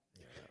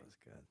 Yeah, that was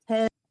good.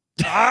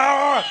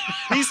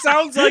 He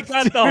sounds like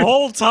that the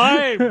whole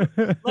time.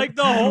 Like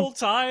the whole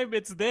time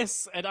it's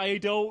this, and I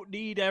don't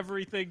need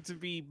everything to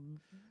be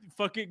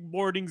fucking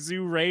morning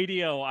zoo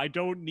radio. I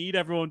don't need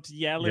everyone to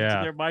yell into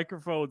their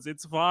microphones.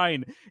 It's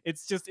fine.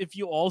 It's just if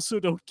you also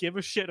don't give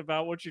a shit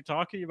about what you're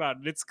talking about,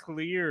 and it's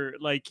clear,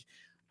 like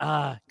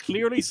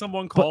clearly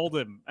someone called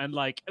him, and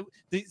like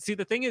the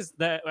thing is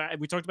that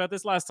we talked about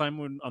this last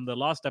time on the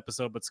last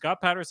episode, but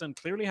Scott Patterson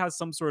clearly has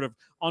some sort of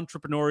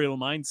entrepreneurial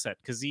mindset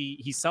because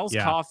he sells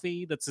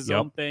coffee. That's his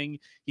own thing.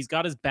 He's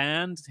got his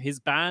band.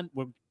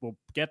 We'll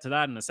get to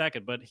that in a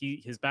second, but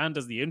his band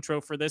does the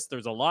intro for this.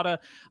 There's a lot of,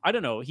 I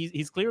don't know,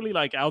 he's clearly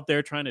like out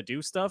there trying to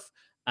do stuff.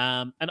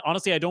 And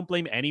honestly, I don't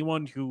blame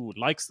anyone who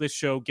likes this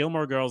show.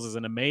 Gilmore Girls is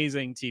an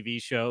amazing TV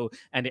show,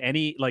 and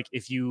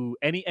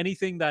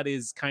anything that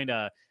is kind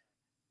of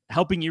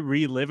helping you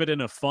relive it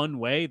in a fun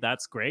way,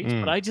 that's great.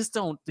 But I just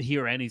don't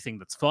hear anything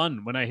that's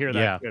fun when I hear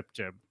that clip,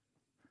 Jim.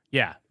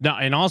 Yeah. No,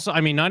 and also,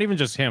 I mean, not even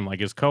just him,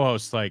 like his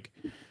co-hosts, like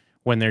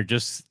when they're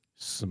just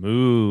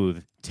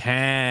smooth,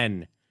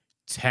 10,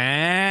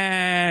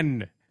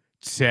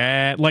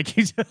 like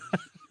he's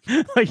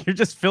like you're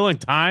just filling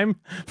time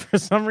for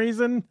some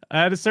reason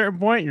at a certain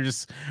point. You're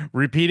just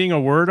repeating a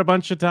word a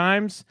bunch of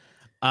times.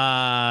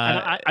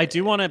 And I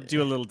do want to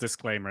do a little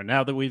disclaimer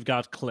now that we've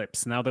got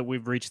clips, now that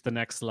we've reached the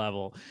next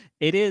level.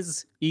 It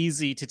is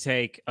easy to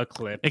take a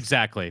clip.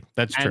 Exactly.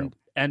 That's true.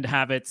 And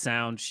have it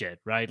sound shit,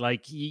 right?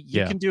 Like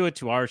you can do it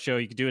to our show.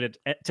 You can do it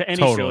to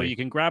any show. You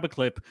can grab a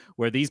clip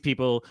where these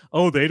people,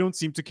 they don't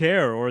seem to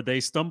care, or they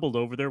stumbled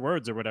over their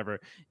words or whatever.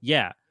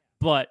 Yeah.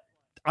 But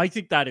I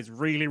think that is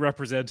really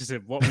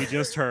representative what we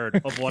just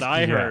heard of what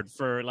I heard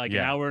for like an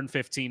hour and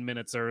 15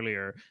 minutes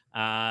earlier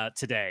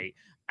today.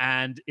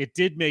 And it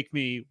did make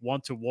me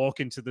want to walk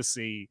into the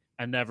sea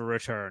and never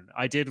return.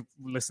 I did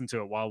listen to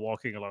it while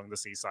walking along the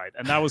seaside.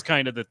 And that was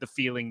kind of the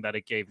feeling that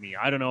it gave me.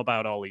 I don't know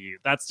about all of you.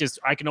 That's just,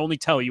 I can only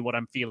tell you what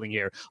I'm feeling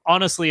here,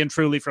 honestly and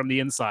truly from the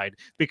inside,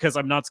 because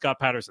I'm not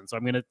Scott Patterson. So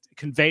I'm going to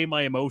convey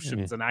my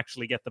emotions and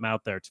actually get them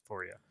out there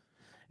for you.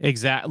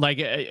 Exactly. Like,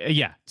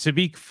 to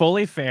be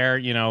fully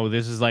fair,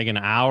 this is like an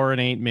hour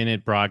and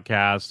 8-minute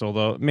broadcast,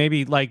 although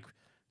maybe like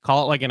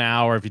call it like an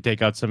hour if you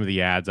take out some of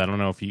the ads. I don't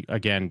know if you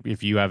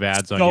have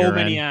ads on your end. So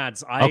many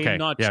ads. I'm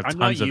not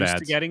used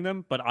ads to getting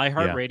them, but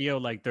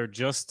iHeartRadio, like they're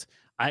just,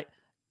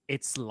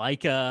 it's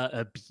like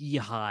a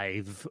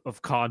beehive of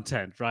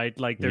content, right?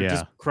 Like they're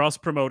just cross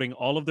promoting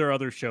all of their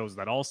other shows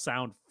that all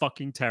sound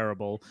fucking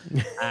terrible.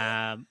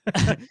 I'm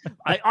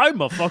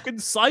a fucking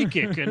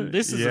psychic, and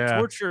this is a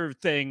torture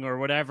thing or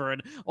whatever.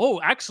 And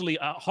actually,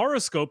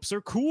 horoscopes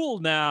are cool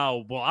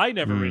now. Well, I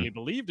never really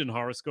believed in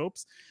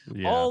horoscopes.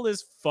 All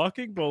this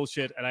fucking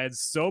bullshit, and I had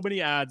so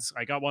many ads.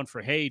 I got one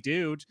for Hey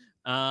Dude.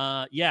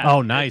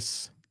 Oh,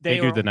 nice. Hey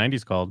Dude, the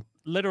 90s called.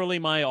 Literally,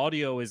 my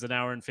audio is an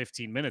hour and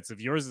 15 minutes. If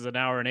yours is an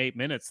hour and 8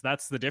 minutes,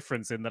 that's the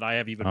difference in that I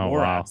have even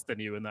more ads than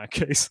you in that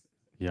case.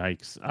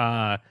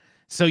 Yikes.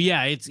 So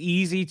yeah, it's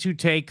easy to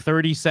take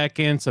 30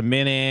 seconds, a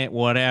minute,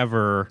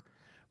 whatever.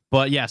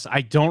 But yes,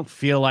 I don't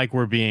feel like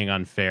we're being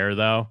unfair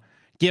though,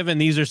 given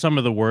these are some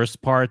of the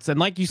worst parts. And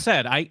like you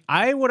said,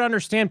 I would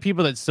understand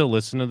people that still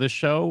listen to this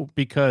show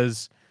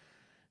because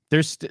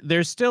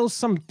there's still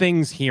some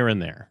things here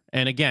and there.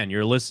 And again,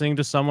 you're listening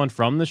to someone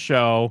from the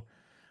show.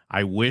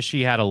 I wish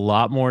he had a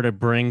lot more to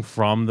bring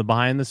from the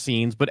behind the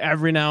scenes, but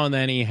every now and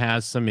then he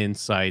has some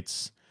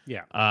insights.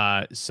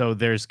 Yeah. So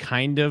there's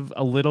kind of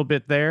a little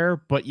bit there,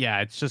 but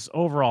yeah, it's just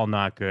overall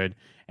not good.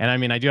 And I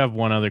mean, I do have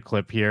one other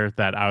clip here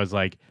that I was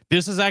like,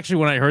 this is actually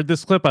when I heard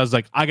this clip, I was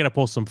like, I gotta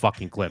pull some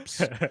fucking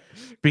clips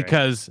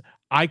because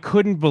I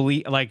couldn't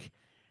believe, like,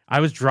 I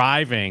was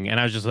driving and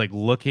I was just like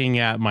looking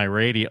at my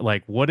radio,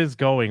 like, what is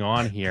going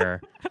on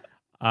here?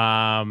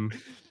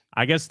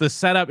 I guess the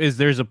setup is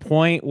there's a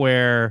point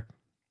where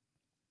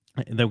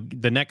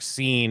the next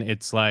scene,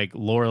 it's like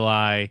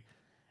Lorelai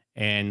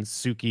and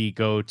Suki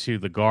go to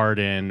the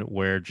garden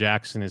where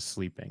Jackson is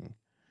sleeping.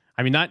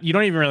 I mean, not you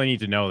don't even really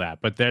need to know that,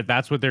 but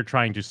that's what they're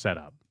trying to set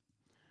up.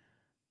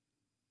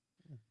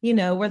 You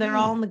know, where they're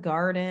all in the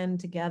garden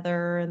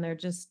together and they're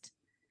just.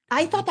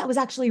 I thought that was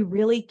actually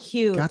really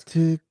cute. Got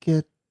to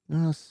get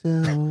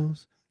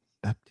ourselves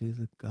back to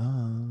the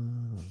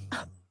garden.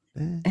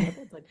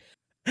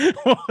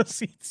 What was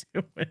he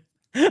doing?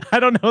 I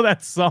don't know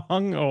that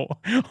song.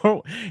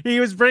 Oh, he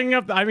was bringing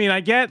up. I mean,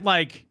 I get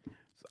like.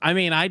 I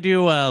mean, I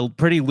do a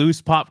pretty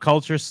loose pop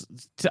culture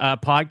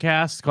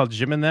podcast called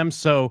Jim and Them.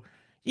 So,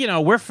 you know,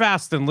 we're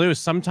fast and loose.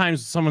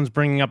 Sometimes someone's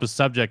bringing up a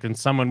subject and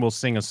someone will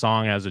sing a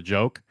song as a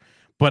joke.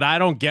 But I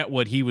don't get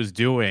what he was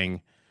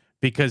doing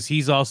because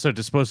he's also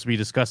supposed to be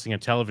discussing a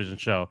television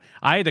show.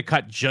 I had to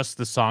cut just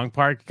the song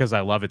part because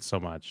I love it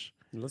so much.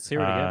 Let's hear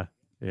it again.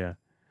 Yeah.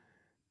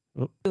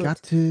 Oh.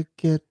 Got to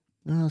get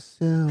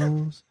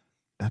ourselves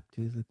back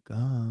to the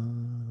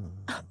garden.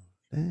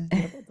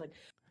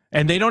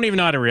 And they don't even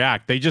know how to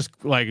react. They just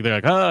they're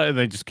like, oh, and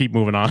they just keep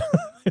moving on.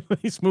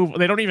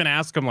 They don't even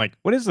ask him like,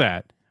 what is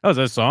that? Oh, is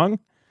that a song?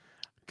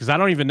 Because I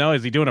don't even know.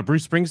 Is he doing a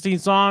Bruce Springsteen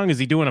song? Is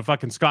he doing a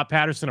fucking Scott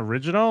Patterson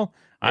original?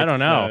 I don't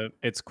know.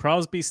 It's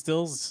Crosby,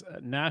 Stills,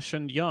 Nash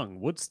and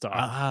Young,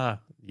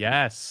 Woodstock.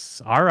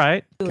 Yes. All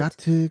right. Got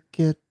to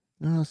get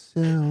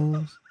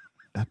ourselves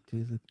back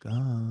to the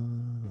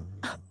garden.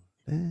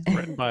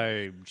 Written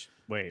by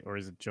or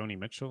is it Joni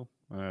Mitchell?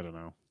 I don't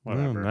know.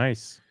 Whatever. Oh,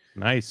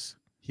 nice.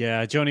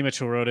 Yeah, Joni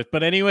Mitchell wrote it.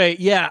 But anyway,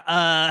 yeah,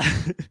 I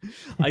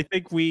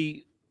think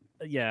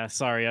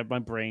sorry, my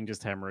brain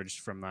just hemorrhaged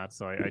from that,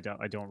 so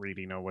I don't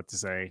really know what to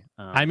say.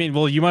 I mean,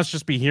 well, you must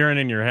just be hearing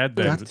in your head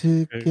then. Got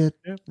to get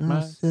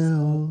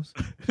ourselves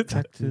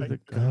back to the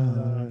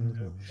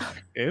garden.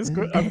 It's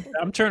good.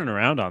 I'm turning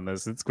around on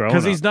this. It's growing.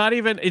 Because he's not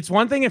even. It's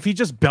one thing if he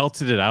just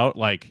belted it out,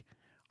 like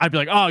I'd be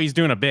like, oh, he's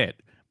doing a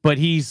bit, but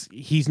he's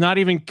not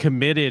even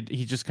committed.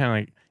 He just kind of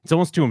like it's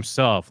almost to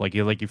himself, like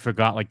you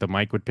forgot like the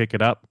mic would pick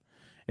it up.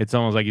 It's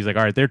almost like he's like,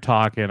 all right, they're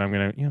talking. I'm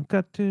gonna,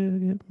 got to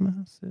get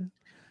myself.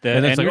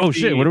 And it's like, oh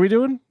shit, what are we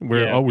doing?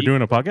 We're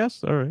doing a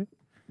podcast. All right.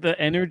 The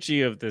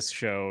energy of this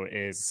show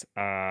is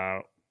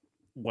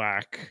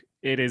whack.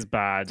 It is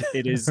bad.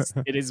 It is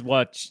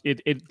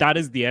that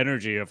is the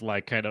energy of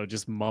like kind of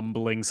just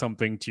mumbling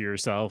something to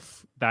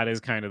yourself. That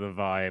is kind of the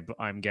vibe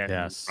I'm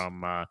getting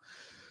from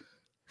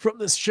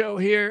this show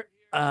here.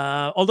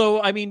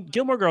 Although, I mean,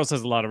 Gilmore Girls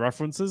has a lot of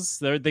references.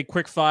 They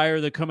quick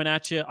fire. They're coming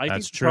at you. I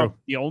That's think true.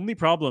 The only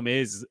problem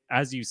is,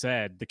 as you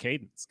said, the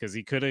cadence. Because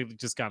he could have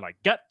just gone like,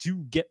 "Got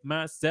to get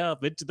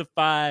myself into the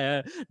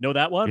fire." Know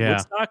that one? Yeah.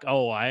 Woodstock?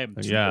 Oh, I am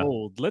too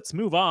old. Let's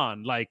move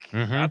on. Like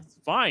that's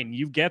fine.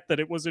 You get that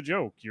it was a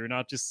joke. You're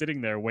not just sitting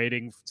there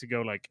waiting to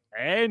go like,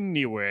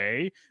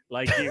 anyway.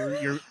 Like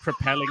you're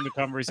propelling the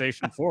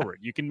conversation forward.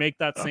 You can make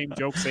that same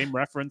joke, same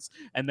reference,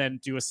 and then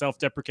do a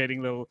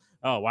self-deprecating little,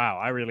 oh wow,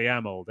 I really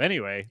am old.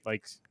 Anyway,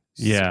 like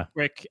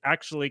quick,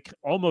 actually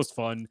almost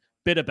fun,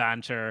 bit of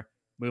banter,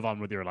 move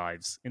on with your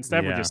lives.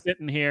 Instead, we're just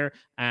sitting here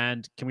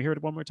and can we hear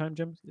it one more time,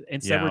 Jim?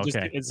 Instead,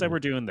 we're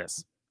doing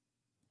this.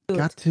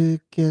 Got to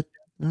get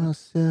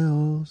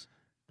ourselves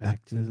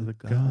back to the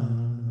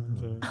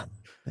garden.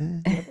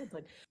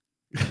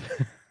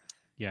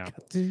 Yeah.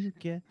 Got to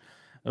get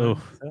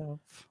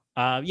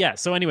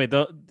So anyway,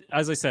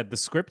 as I said, the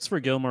scripts for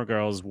Gilmore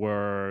Girls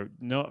were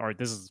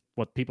this is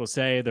what people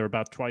say, they're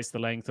about twice the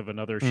length of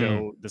another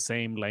show, the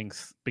same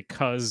length,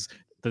 because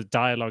the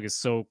dialogue is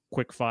so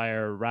quick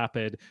fire,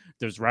 rapid.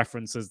 There's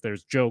references,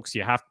 there's jokes.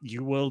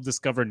 You will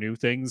discover new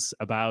things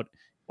about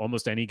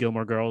almost any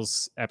Gilmore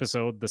Girls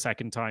episode the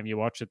second time you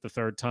watch it, the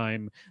third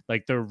time.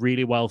 Like they're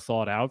really well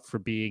thought out for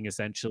being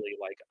essentially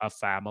like a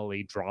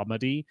family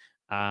dramedy.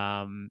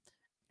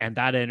 And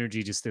that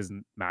energy just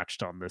isn't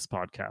matched on this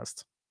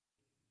podcast.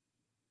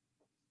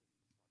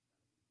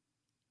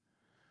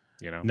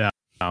 You know? No.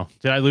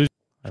 Did I lose?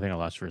 I think I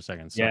lost for a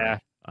second. Sorry. Yeah.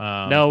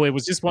 No, it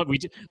was just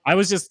I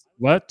was just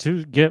what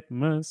to get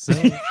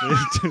myself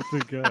into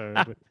the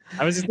garden.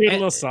 I was just making a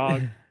little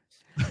song.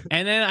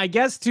 And then I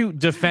guess to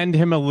defend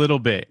him a little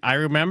bit, I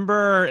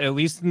remember at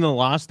least in the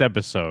last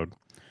episode,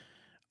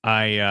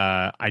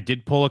 I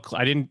didn't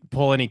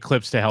pull any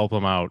clips to help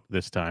him out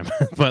this time,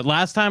 but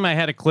last time I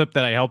had a clip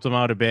that I helped him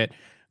out a bit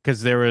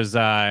because there was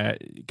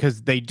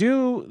because they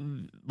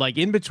do like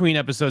in between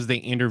episodes they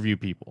interview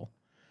people.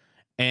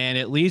 And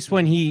at least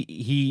when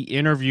he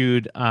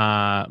interviewed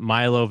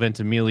Milo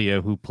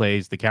Ventimiglia, who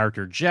plays the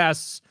character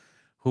Jess,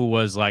 who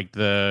was like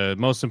the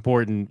most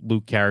important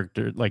Luke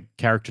character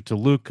to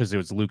Luke, because it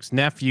was Luke's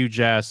nephew,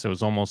 Jess. It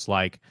was almost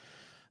like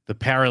the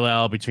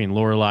parallel between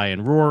Lorelai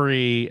and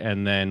Rory,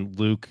 and then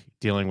Luke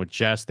dealing with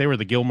Jess. They were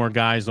the Gilmore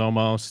guys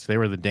almost. They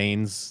were the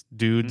Danes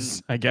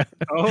dudes, I guess.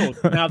 Oh,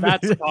 now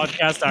that's a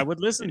podcast I would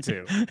listen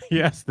to.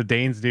 Yes, the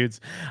Danes dudes.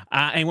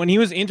 And when he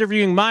was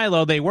interviewing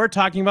Milo, they were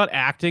talking about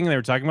acting. They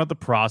were talking about the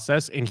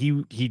process, and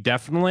he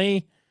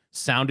definitely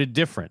sounded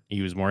different.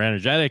 He was more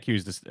energetic. He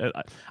was this.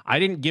 I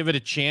didn't give it a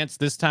chance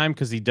this time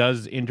because he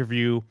does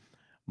interview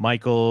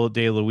Michael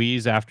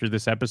DeLuise after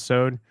this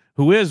episode,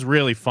 who is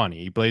really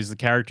funny. He plays the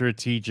character of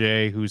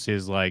TJ, who's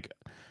his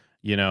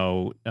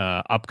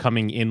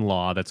upcoming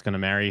in-law that's going to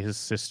marry his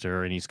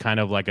sister, and he's kind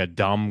of like a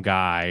dumb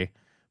guy,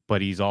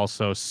 but he's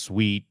also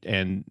sweet,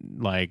 and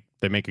like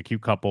they make a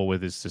cute couple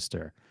with his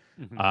sister.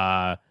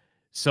 Mm-hmm.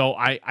 So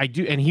I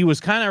do, and he was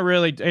kind of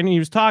really, and he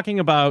was talking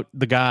about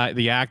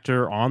the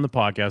actor on the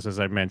podcast, as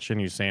I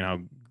mentioned. He was saying how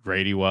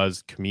great he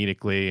was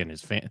comedically, and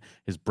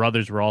his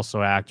brothers were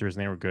also actors,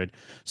 and they were good.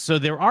 So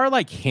there are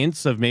like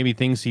hints of maybe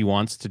things he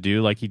wants to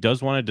do. Like he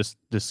does want to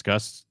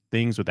discuss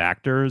things with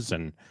actors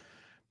and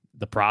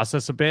the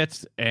process a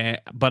bit,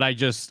 but I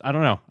don't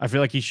know. I feel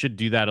like he should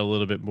do that a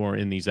little bit more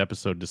in these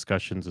episode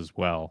discussions as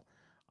well.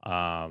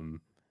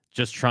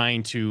 Just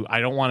trying to, I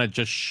don't want to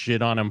just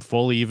shit on him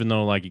fully, even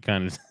though like he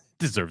kind of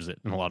deserves it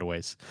in a lot of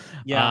ways.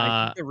 Yeah,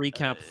 I think the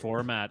recap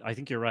format, I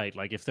think you're right.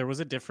 Like if there was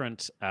a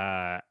different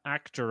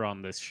actor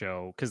on this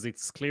show, because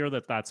it's clear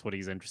that that's what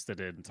he's interested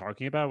in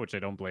talking about, which I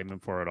don't blame him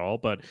for at all.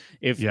 But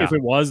if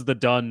it was the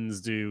Duns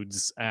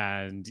dudes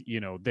and,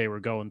 they were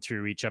going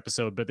through each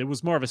episode, but it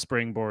was more of a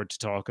springboard to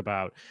talk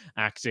about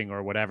acting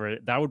or whatever,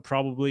 that would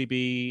probably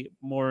be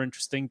more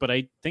interesting. But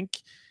I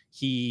think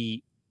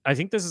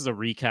this is a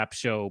recap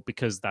show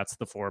because that's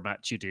the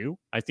format you do.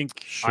 I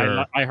think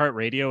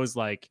iHeartRadio is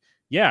like,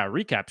 yeah,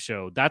 recap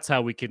show. That's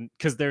how we can,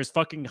 because there's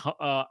fucking,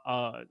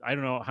 I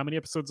don't know, how many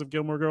episodes of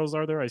Gilmore Girls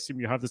are there? I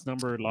assume you have this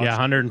number.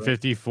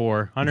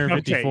 154.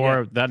 154,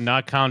 okay, that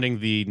not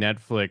counting the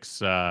Netflix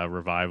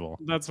revival.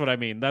 That's what I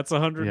mean. That's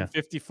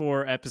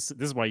 154 episodes.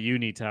 This is why you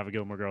need to have a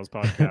Gilmore Girls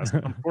podcast.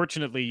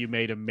 Unfortunately, you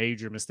made a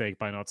major mistake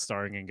by not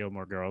starring in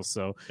Gilmore Girls,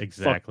 so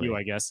exactly. Fuck you,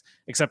 I guess.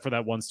 Except for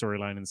that one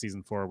storyline in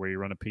season 4 where you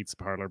run a pizza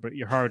parlor, but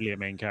you're hardly a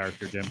main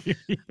character, Jim.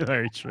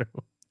 Very true.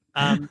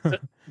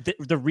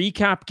 The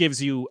recap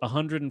gives you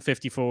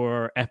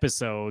 154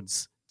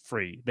 episodes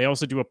free. They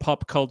also do a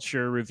pop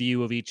culture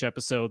review of each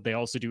episode. They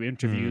also do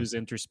interviews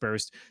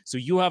interspersed. So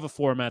you have a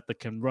format that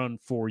can run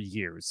for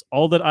years.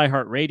 All that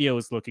iHeartRadio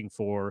is looking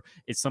for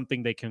is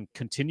something they can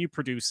continue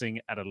producing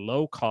at a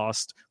low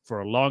cost for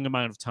a long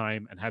amount of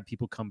time and have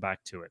people come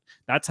back to it.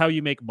 That's how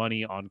you make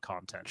money on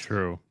content.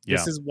 True.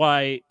 This is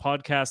why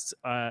podcasts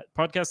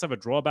have a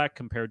drawback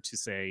compared to,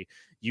 say,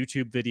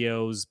 YouTube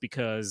videos,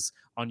 because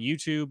on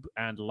YouTube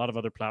and a lot of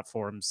other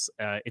platforms,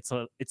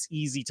 it's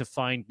easy to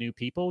find new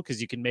people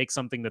because you can make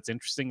something that's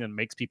interesting and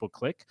makes people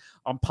click.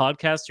 On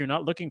podcasts, you're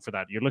not looking for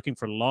that. You're looking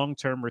for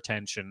long-term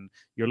retention.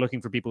 You're looking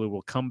for people who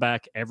will come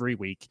back every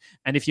week.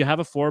 And if you have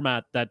a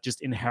format that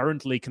just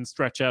inherently can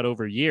stretch out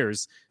over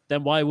years,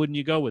 then why wouldn't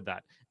you go with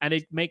that? And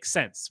it makes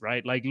sense,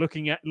 right? Like look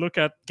at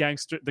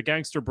the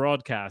gangster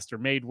broadcast or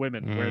Made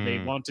Women, where they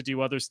want to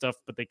do other stuff,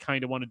 but they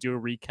kind of want to do a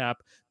recap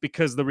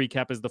because the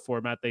recap is the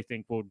format they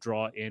think will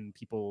draw in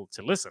people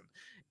to listen.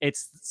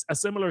 It's a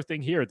similar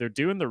thing here. They're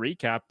doing the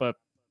recap, but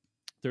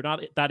they're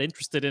not that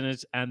interested in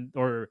it,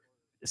 or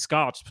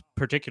Scott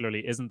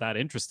particularly isn't that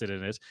interested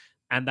in it.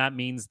 And that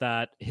means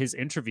that his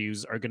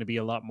interviews are going to be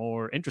a lot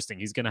more interesting.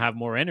 He's going to have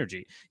more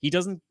energy. He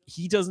doesn't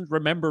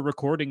remember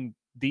recording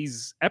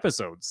these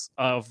episodes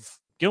of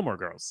Gilmore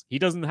Girls. He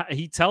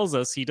tells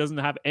us he doesn't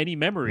have any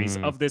memories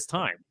of this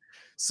time.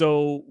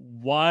 So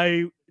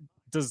why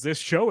does this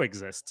show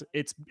exist?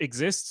 It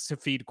exists to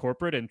feed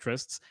corporate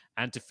interests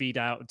and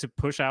to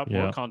push out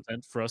more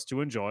content for us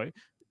to enjoy.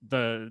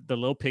 The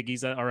little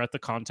piggies that are at the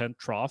content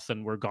trough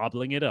and we're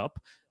gobbling it up.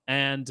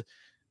 And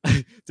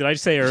did I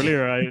say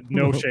earlier,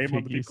 no shame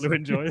on the people who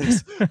enjoy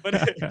this,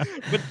 but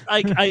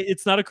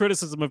it's not a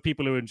criticism of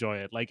people who enjoy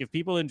it. Like if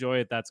people enjoy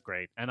it, that's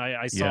great. And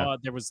I saw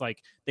there was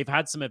they've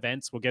had some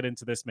events. We'll get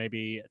into this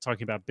maybe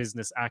talking about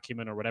business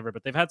acumen or whatever,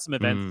 but they've had some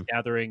events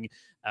gathering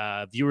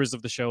viewers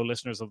of the show,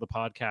 listeners of the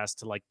podcast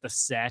to the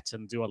set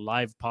and do a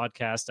live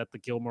podcast at the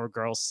Gilmore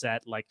Girls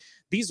set. Like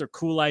these are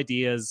cool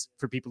ideas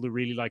for people who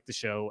really like the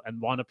show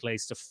and want a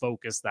place to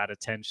focus that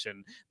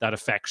attention, that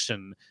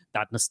affection,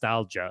 that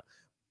nostalgia.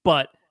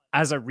 But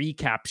as a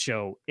recap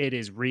show, it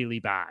is really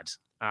bad.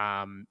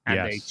 And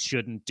they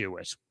shouldn't do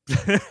it.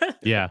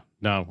 Yeah,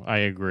 no, I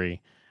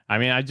agree. I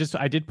mean, I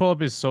did pull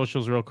up his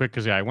socials real quick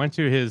because I went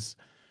to his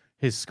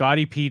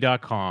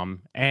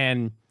scottyp.com,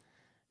 and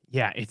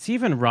it's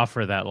even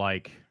rougher that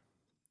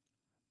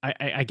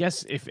I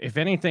guess if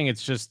anything,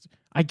 it's just,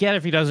 I get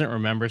if he doesn't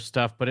remember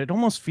stuff, but it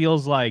almost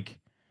feels like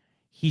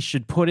he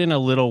should put in a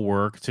little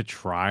work to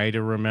try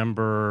to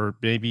remember,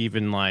 maybe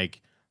even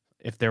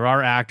if there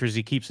are actors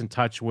he keeps in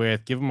touch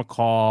with, give him a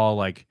call.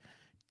 Like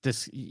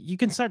this, you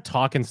can start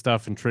talking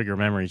stuff and trigger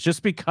memories.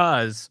 Just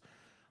because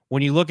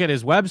when you look at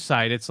his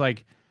website, it's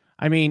like,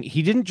 I mean,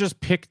 he didn't just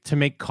pick to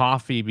make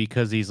coffee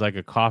because he's like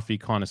a coffee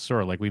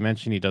connoisseur. Like we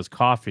mentioned, he does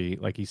coffee,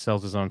 like he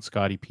sells his own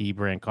Scotty P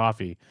brand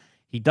coffee.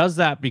 He does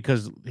that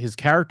because his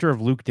character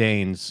of Luke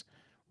Danes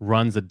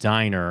runs a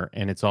diner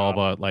and it's all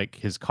about like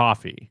his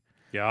coffee.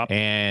 Yeah.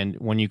 And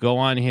when you go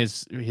on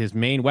his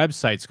main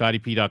website,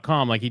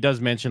 scottyp.com, like he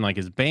does mention like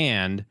his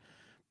band,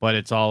 but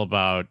it's all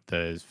about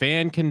the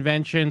fan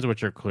conventions,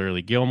 which are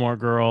clearly Gilmore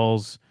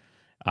Girls,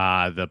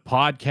 the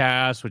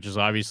podcast, which is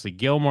obviously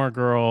Gilmore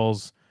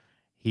Girls.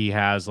 He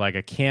has like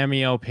a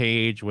cameo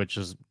page, which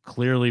is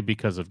clearly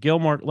because of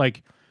Gilmore.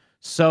 Like,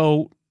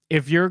 so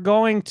if you're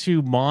going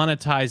to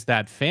monetize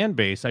that fan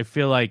base, I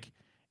feel like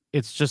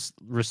it's just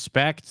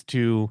respect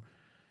to.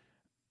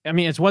 I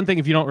mean, it's one thing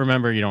if you don't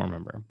remember, you don't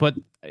remember. But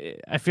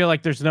I feel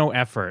like there's no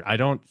effort. I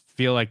don't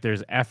feel like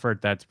there's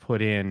effort that's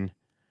put in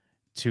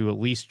to at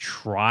least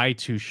try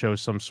to show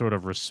some sort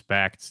of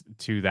respect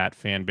to that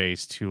fan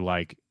base to,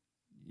 like,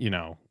 you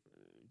know,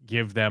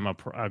 give them a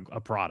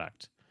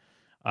product.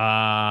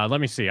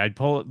 Let me see.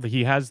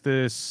 He has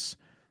this.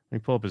 Let me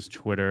pull up his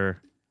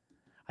Twitter.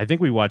 I think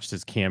we watched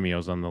his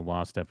cameos on the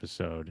Lost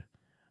episode,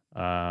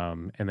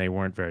 and they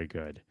weren't very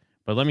good.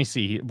 But let me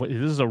see. This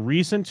is a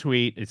recent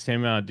tweet. It's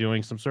him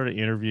doing some sort of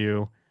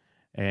interview,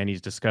 and he's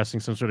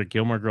discussing some sort of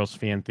Gilmore Girls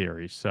fan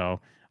theory.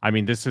 So, I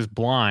mean, this is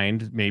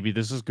blind. Maybe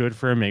this is good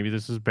for him. Maybe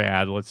this is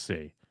bad. Let's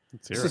see.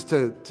 This is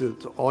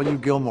to all you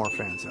Gilmore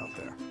fans out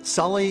there.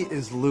 Sully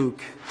is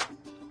Luke.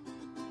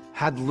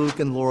 Had Luke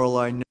and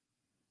Lorelai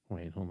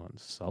Wait, hold on.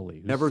 Sully.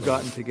 Who's never Sully?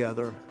 gotten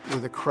together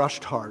with a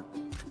crushed heart,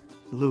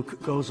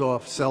 Luke goes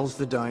off, sells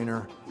the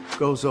diner,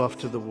 goes off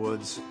to the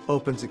woods,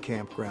 opens a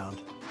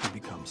campground, he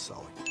becomes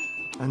Sully.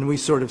 And we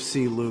sort of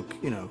see Luke,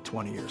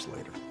 20 years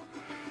later,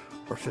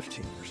 or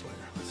 15 years later.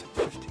 Let's say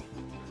 15.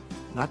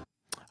 Not.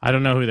 I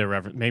don't know who they're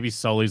referencing. Maybe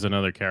Sully's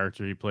another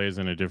character he plays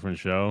in a different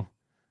show.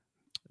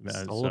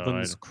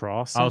 Sullivan's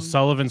Crossing. Oh,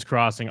 Sullivan's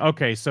Crossing.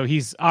 Okay, so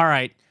he's all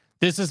right.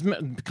 This is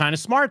kind of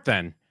smart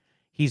then.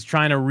 He's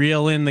trying to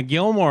reel in the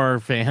Gilmore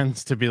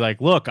fans to be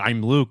like, look,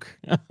 I'm Luke.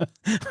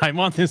 I'm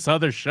on this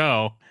other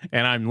show,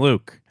 and I'm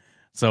Luke.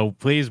 So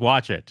please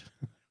watch it.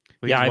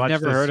 Please I've watch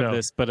never this heard show. of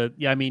this,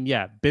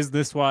 but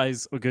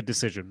business-wise, a good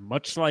decision.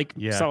 Much like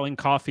selling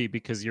coffee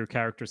because your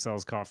character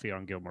sells coffee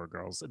on Gilmore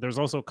Girls. There's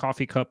also a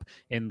coffee cup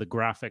in the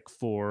graphic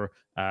for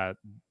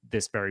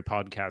this very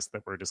podcast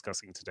that we're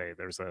discussing today.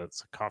 There's a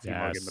coffee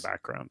mug in the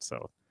background,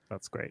 so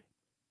that's great.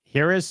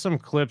 Here is some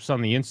clips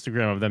on the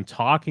Instagram of them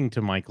talking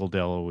to Michael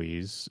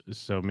DeLuise.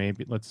 So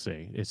maybe, let's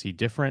see. Is he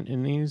different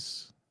in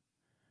these?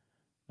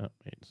 Oh,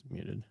 wait, it's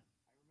muted.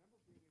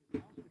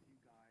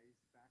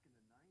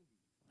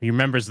 He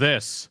remembers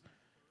this.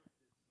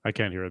 I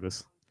can't hear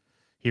this.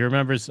 He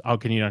remembers. Oh,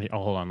 can you not?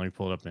 Oh, hold on. Let me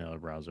pull it up in the other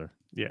browser.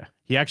 Yeah.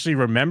 He actually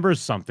remembers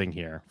something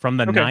here from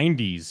the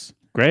 90s.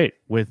 Great.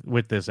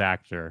 With this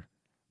actor.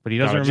 But he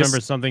doesn't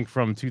remember something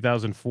from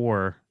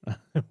 2004.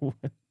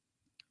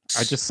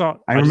 I just saw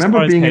his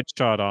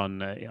headshot on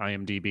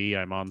IMDb.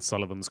 I'm on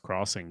Sullivan's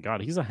Crossing. God,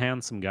 he's a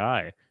handsome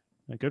guy.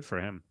 Good for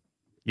him.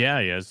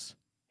 Yeah, he is.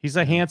 He's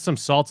a handsome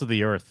salt of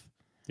the earth.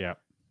 Yeah.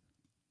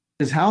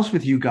 His house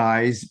with you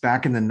guys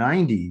back in the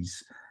 90s.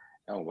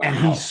 Oh, wow. And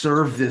he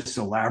served this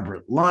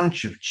elaborate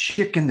lunch of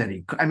chicken that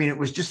it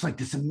was just like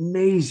this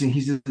amazing,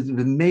 he's an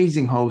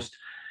amazing host.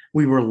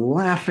 We were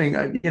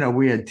laughing,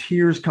 we had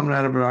tears coming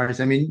out of our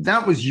eyes. I mean,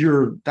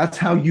 that's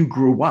how you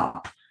grew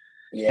up.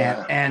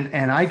 Yeah.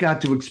 And I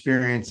got to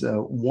experience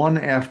one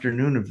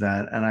afternoon of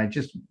that. And I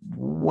just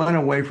went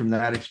away from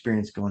that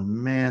experience going,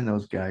 man,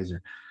 those guys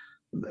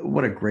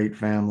what a great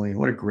family.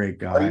 What a great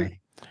guy.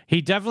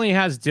 He definitely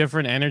has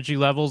different energy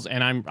levels.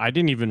 And I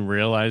didn't even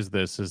realize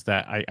this is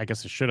that I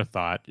guess I should have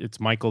thought it's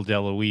Michael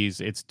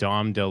DeLuise. It's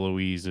Dom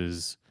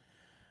DeLuise's,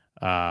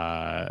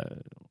 I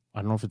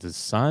don't know if it's his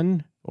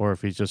son or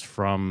if he's just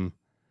from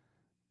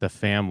the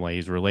family.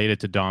 He's related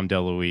to Dom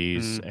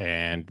DeLuise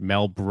and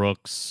Mel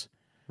Brooks.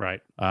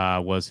 Right.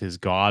 Was his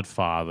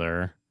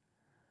godfather.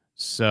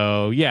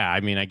 So, yeah, I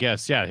mean, I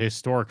guess,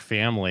 historic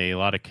family, a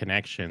lot of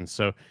connections.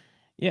 So,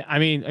 yeah, I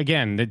mean,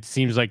 again, it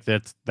seems like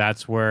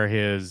that's where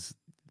his,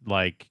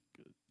 like,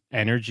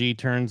 energy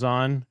turns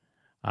on.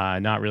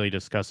 Not really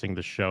discussing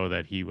the show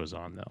that he was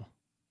on, though.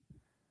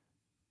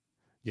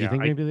 Do you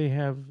think maybe they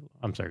have...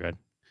 I'm sorry, go ahead.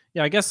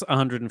 Yeah, I guess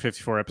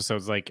 154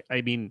 episodes,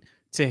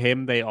 to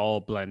him, they all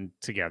blend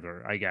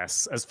together, I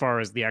guess, as far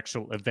as the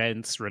actual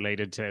events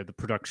related to the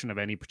production of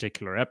any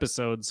particular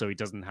episode. So he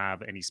doesn't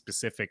have any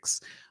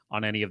specifics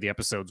on any of the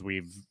episodes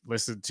we've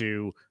listened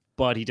to,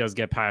 but he does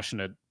get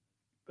passionate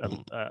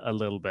a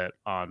little bit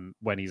on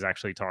when he's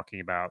actually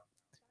talking about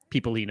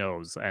people he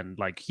knows. And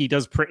he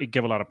does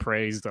give a lot of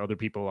praise to other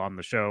people on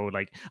the show.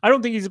 I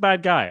don't think he's a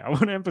bad guy. I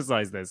want to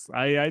emphasize this.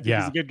 I think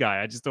he's a good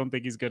guy. I just don't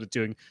think he's good at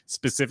doing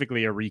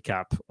specifically a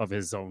recap of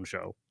his own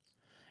show.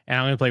 And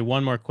I'm going to play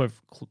one more clip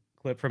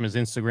from his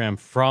Instagram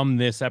from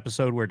this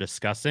episode we're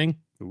discussing.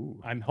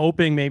 Ooh. I'm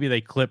hoping maybe they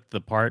clipped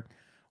the part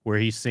where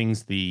he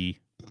sings the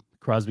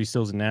Crosby,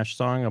 Stills and Nash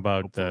song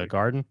about the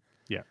garden.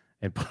 Yeah.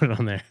 And put it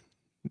on their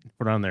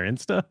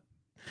Insta.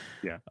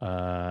 Yeah.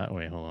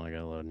 Wait, hold on. I got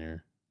to load in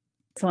here.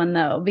 This one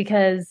though,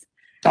 because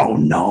Oh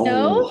no!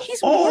 No, he's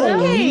oh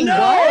working.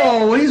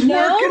 no! What? He's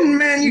No? working,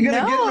 man. You're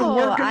gonna get in a No,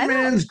 working I don't-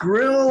 man's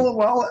grill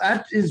while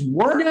at his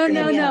work.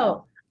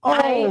 no. Oh,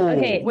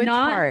 Okay, Which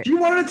not part? you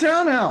want a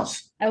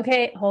townhouse?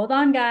 okay. Hold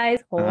on, guys.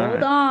 Hold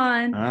right.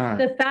 on. All right.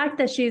 The fact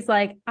that she's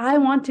like, I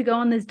want to go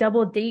on this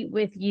double date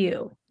with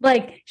you.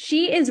 Like,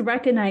 she is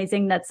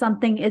recognizing that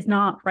something is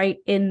not right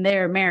in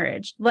their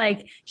marriage.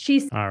 Like,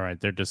 she's All right.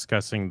 They're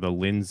discussing the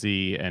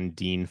Lindsay and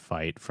Dean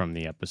fight from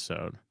the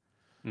episode.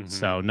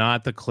 So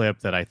not the clip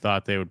that I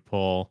thought they would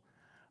pull,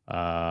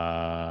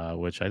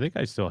 which I think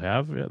I still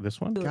have. This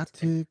one. Got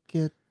to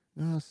get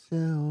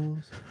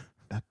ourselves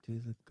back to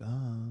the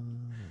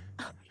garden.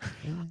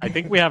 I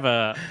think we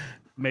have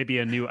maybe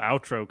a new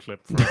outro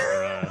clip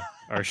for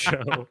our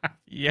show.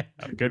 Yeah,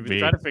 We've been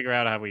trying to figure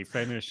out how we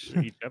finish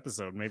each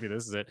episode. Maybe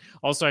this is it.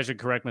 Also, I should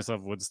correct myself.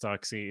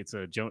 Woodstock, see, it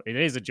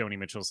is a Joni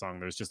Mitchell song.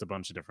 There's just a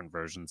bunch of different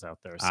versions out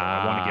there, so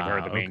I want to give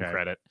her the main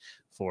credit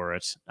for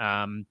it.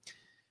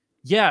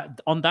 Yeah,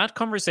 on that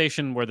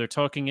conversation where they're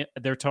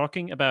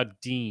talking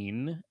about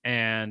Dean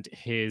and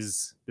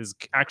his is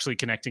actually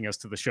connecting us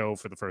to the show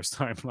for the first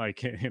time,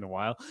 like in a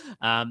while.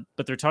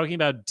 But they're talking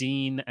about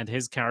Dean and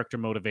his character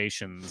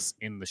motivations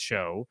in the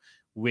show,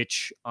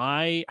 which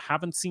I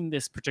haven't seen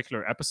this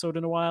particular episode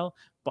in a while,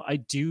 but I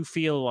do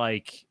feel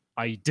like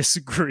I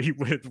disagree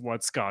with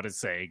what Scott is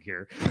saying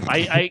here.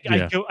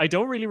 I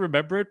don't really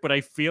remember it, but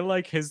I feel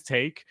like his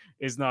take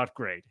is not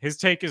great. His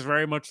take is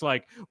very much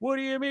like, what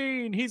do you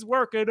mean? He's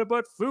working to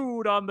put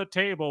food on the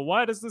table.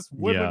 Why does this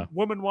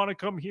woman want to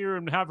come here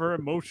and have her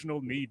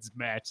emotional needs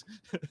met?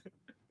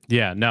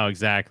 Yeah, no,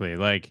 exactly.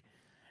 Like,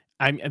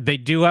 they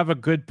do have a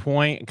good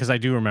point, because I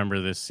do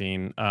remember this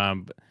scene.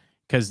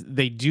 Because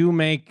they do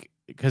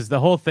because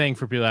the whole thing,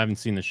 for people that haven't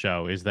seen the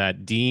show, is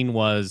that Dean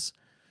was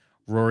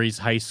Rory's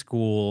high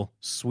school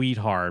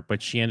sweetheart,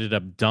 but she ended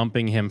up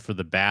dumping him for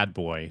the bad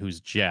boy, who's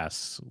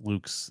Jess,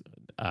 Luke's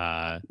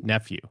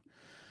nephew.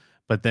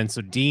 But then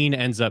so Dean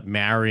ends up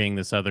marrying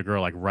this other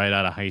girl like right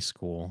out of high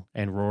school,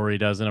 and Rory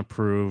doesn't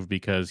approve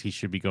because he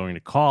should be going to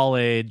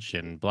college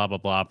and blah, blah,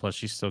 blah. Plus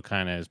she still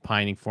kind of is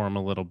pining for him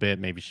a little bit.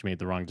 Maybe she made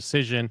the wrong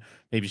decision.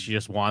 Maybe she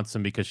just wants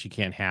him because she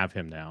can't have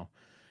him now.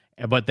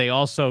 But they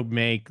also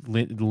make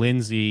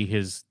Lindsay,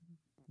 his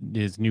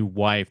new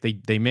wife,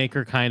 they make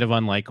her kind of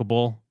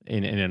unlikable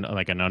in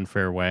like an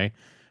unfair way,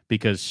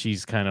 because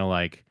she's kind of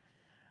like,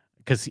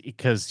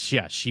 because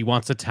she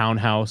wants a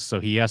townhouse, so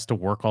he has to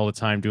work all the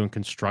time doing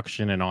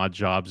construction and odd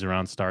jobs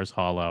around Stars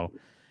Hollow,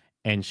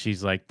 and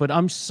she's like, but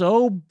I'm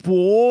so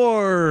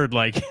bored.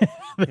 Like,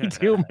 they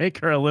do make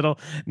her a little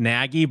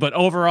naggy, but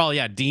overall,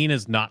 yeah, Dean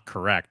is not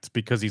correct,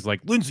 because he's like,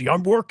 Lindsay,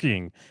 I'm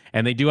working.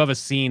 And they do have a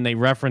scene, they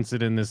reference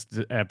it in this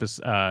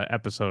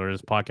episode or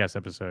this podcast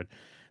episode.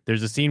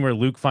 There's a scene where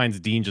Luke finds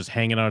Dean just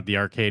hanging out at the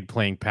arcade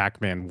playing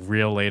Pac-Man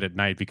real late at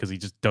night because he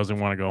just doesn't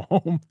want to go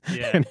home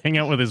and hang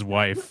out with his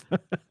wife. Well,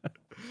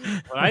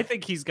 I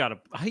think he's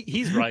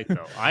right,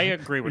 though. I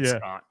agree with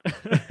Scott.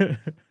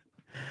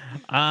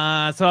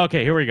 So,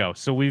 okay, here we go.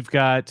 So we've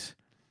got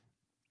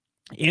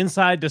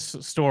inside the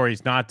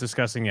stories, not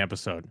discussing the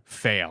episode.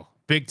 Fail.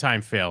 Big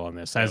time fail on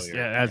this.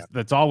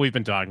 That's all we've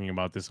been talking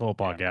about this whole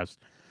podcast.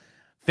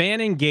 Fan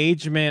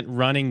engagement,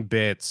 running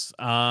bits.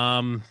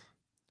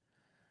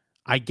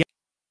 I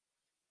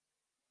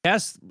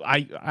guess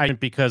I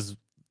because,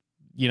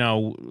 you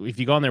know, if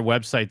you go on their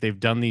website, they've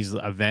done these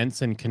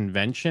events and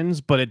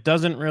conventions, but it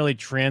doesn't really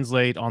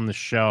translate on the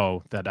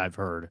show that I've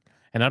heard.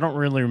 And I don't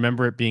really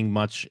remember it being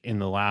much in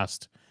the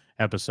last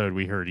episode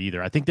we heard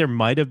either. I think there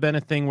might have been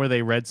a thing where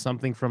they read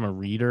something from a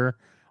reader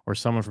or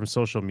someone from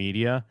social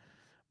media.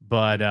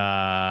 But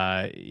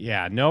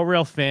yeah, no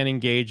real fan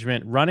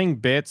engagement. Running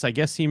bits, I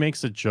guess he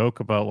makes a joke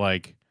about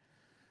like,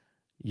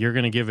 you're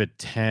going to give it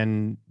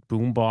 10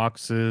 boom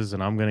boxes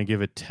and I'm going to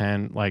give it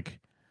 10. Like,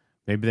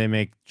 maybe they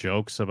make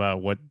jokes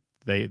about what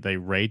they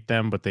rate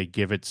them, but they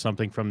give it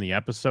something from the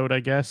episode, I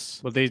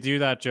guess. Well, they do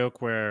that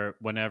joke where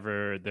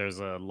whenever there's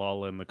a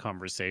lull in the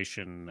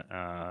conversation,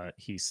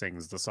 he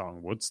sings the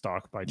song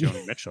Woodstock by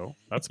Joni Mitchell.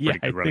 That's pretty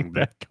good running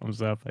bit. That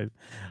comes up.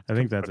 I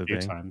think that's a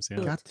few thing. times, yeah.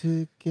 Got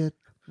to get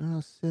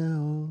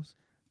ourselves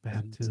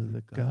back to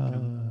the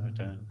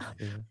garden.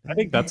 I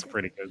think that's a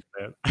pretty good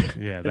bit.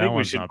 Yeah, I that think we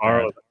one's should not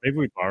borrow. bad. Maybe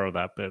we borrow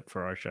that bit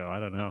for our show. I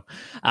don't know.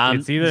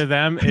 It's either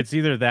them. It's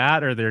either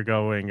that or they're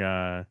going.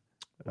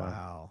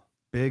 Wow,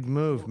 big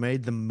move.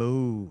 Made the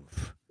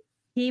move.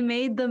 He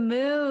made the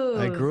move.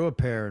 I grew a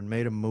pair and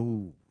made a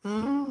move.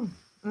 It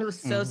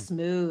was so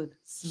smooth.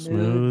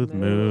 Smooth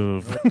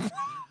move.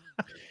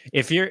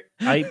 If you're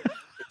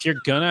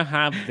gonna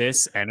have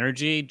this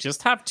energy,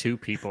 just have 2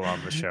 people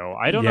on the show.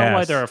 I don't know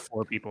why there are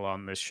 4 people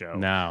on this show.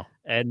 No.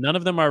 And none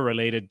of them are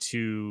related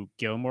to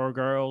Gilmore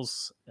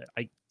Girls.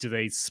 Do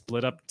they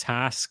split up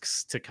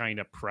tasks to kind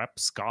of prep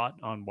Scott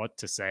on what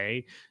to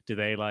say? Do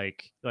they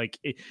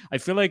I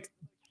feel like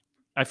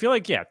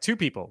 2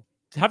 people.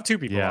 Have two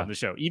people Yeah. on the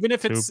show, even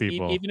if Two it's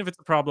people. even if it's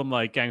a problem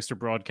like Gangster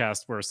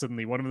Broadcast, where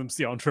suddenly one of them's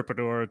the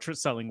entrepreneur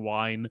selling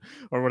wine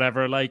or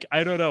whatever. Like,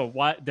 I don't know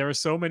why there are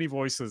so many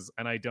voices,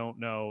 and I don't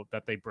know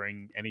that they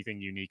bring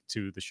anything unique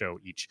to the show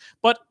each.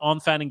 But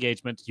on fan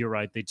engagement, you're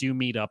right, they do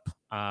meet up.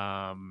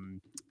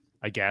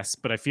 I guess,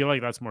 but I feel like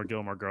that's more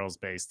Gilmore Girls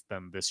based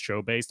than this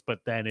show based. But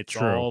then it's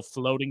True. all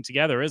floating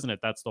together, isn't it?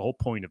 That's the whole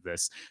point of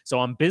this. So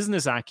on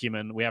business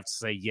acumen, we have to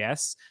say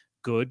yes,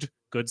 good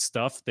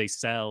stuff. They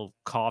sell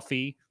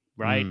coffee,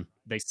 right?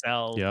 They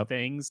sell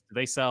things.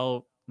 They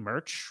sell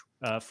merch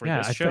for Yeah,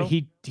 this I show. thought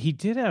he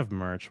did have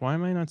merch. Why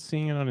am I not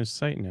seeing it on his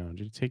site now? Did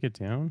he take it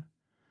down?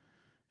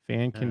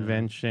 Fan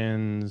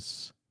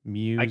conventions,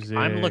 music.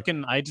 I'm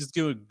looking. I just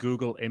do a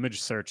Google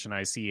image search and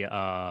I see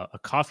a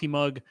coffee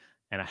mug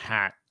and a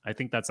hat. I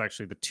think that's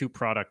actually the two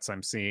products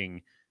I'm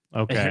seeing.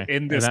 Okay,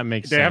 in this, that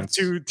makes they sense.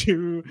 have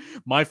two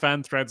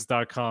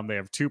myfanthreads.com. They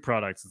have two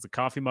products. It's a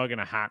coffee mug and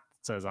a hat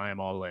that says "I am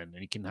all in," and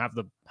you can have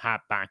the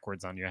hat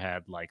backwards on your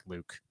head like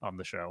Luke on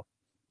the show.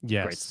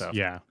 Yes, Great stuff.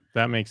 Yeah,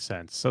 that makes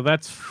sense. So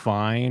that's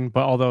fine.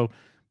 But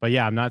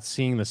yeah, I'm not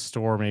seeing the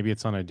store. Maybe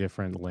it's on a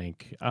different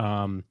link.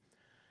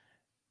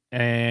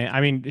 And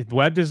I mean,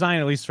 web design,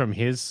 at least from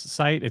his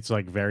site, it's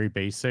like very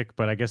basic.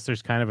 But I guess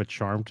there's kind of a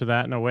charm to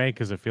that in a way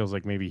because it feels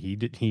like maybe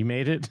he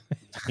made it.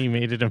 He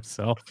made it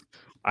himself.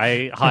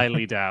 I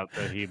highly doubt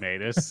that he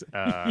made it.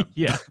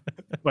 Yeah,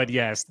 but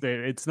yes,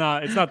 it's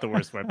not the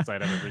worst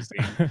website I've ever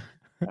seen.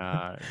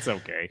 It's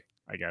okay,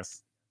 I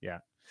guess. Yeah,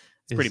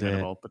 it's pretty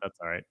minimal, but that's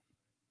all right.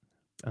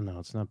 Oh, no,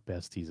 it's not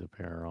Besties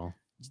Apparel.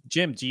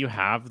 Jim, do you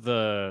have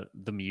the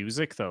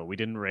music though? We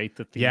didn't rate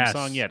the theme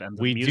song yet, and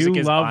the music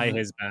is by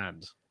his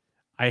band.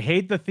 I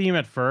hate the theme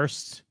at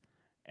first,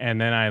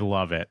 and then I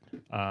love it.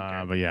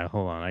 But yeah,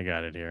 hold on, I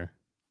got it here.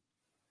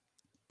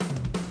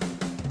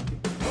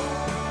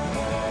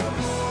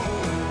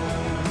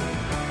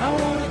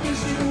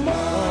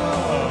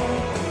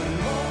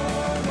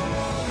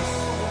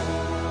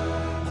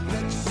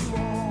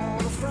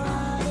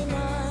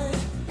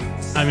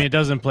 I mean, it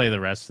doesn't play the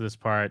rest of this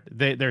part.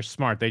 They're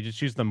smart. They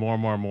just use the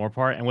more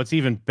part. And what's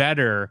even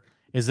better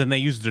is then they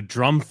use the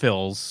drum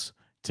fills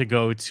to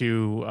go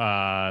to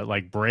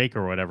like break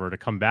or whatever to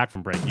come back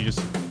from break. You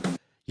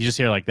just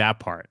hear like that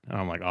part, and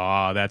I'm like,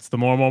 oh, that's the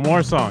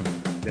more song.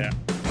 Yeah.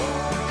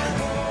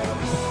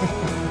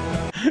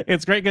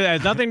 It's great because it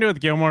has nothing to do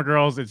with Gilmore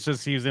Girls. It's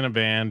just he's in a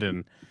band,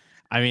 and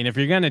I mean, if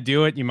you're gonna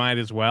do it, you might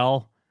as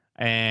well.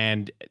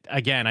 And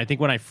again, I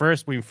think when we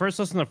first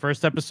listened to the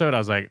first episode, I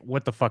was like,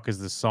 what the fuck is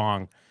this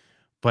song?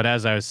 But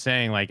as I was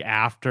saying, like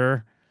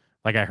after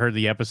like I heard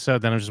the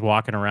episode, then I'm just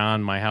walking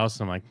around my house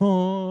and I'm like,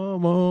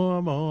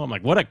 I'm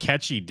like, what a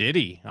catchy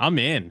ditty. I'm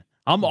in.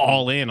 I'm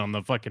all in on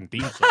the fucking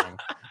theme song.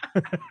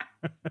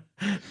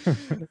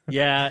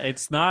 Yeah,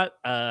 it's not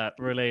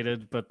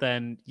related, but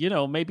then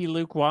maybe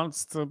Luke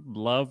wants to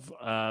love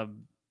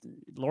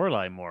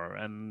Lorelai more,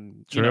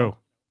 and True.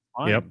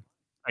 Yep.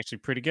 Actually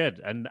pretty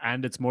good,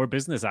 and it's more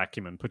business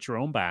acumen. Put your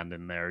own band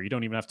in there. You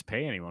don't even have to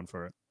pay anyone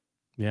for it.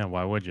 Yeah,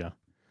 why would you?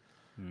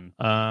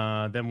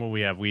 Then what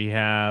we have? We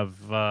have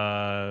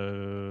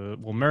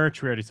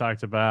merch we already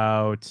talked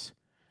about.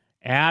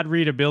 Ad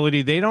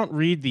readability. They don't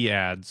read the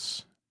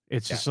ads.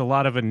 It's just a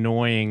lot of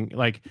annoying.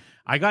 Like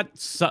I got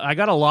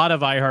a lot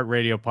of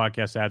iHeartRadio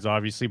podcast ads,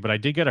 obviously, but I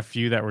did get a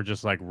few that were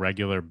just like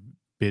regular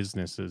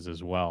businesses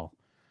as well.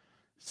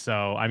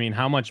 So I mean,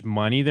 how much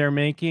money they're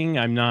making,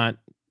 I'm not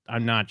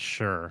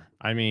sure.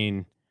 I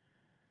mean,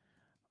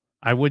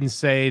 I wouldn't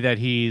say that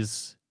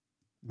he's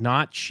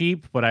not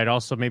cheap, but I'd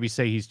also maybe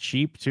say he's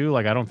cheap too.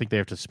 Like I don't think they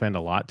have to spend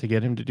a lot to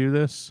get him to do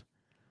this.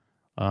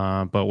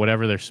 But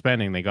whatever they're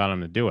spending, they got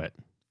him to do it.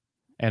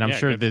 And I'm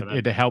sure that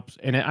it helps,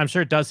 and I'm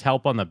sure it does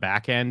help on the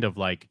back end of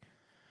like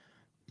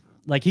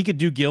he could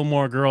do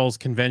Gilmore Girls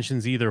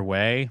conventions either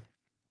way,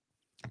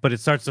 but it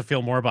starts to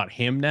feel more about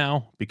him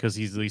now because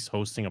he's at least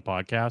hosting a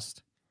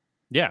podcast.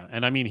 Yeah,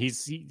 and I mean,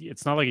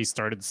 it's not like he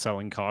started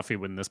selling coffee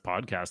when this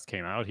podcast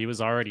came out. He was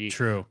already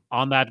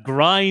on that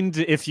grind,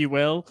 if you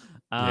will.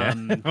 Yeah.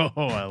 Oh,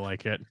 I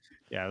like it.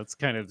 Yeah, that's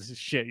kind of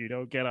shit you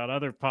don't get on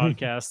other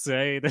podcasts.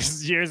 This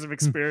is years of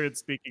experience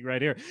speaking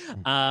right here.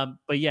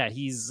 But yeah,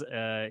 he's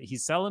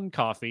selling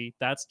coffee.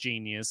 That's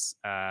genius.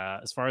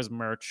 As far as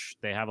merch,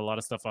 they have a lot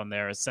of stuff on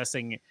there.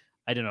 Assessing,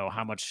 I don't know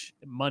how much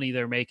money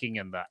they're making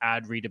and the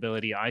ad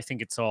readability. I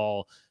think it's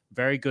all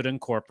very good and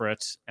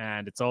corporate,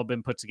 and it's all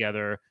been put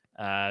together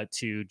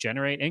to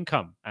generate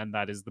income, and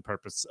that is the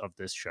purpose of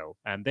this show,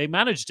 and they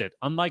managed it,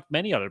 unlike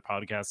many other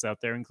podcasts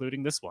out there,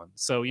 including this one.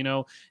 So in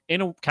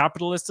a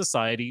capitalist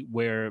society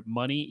where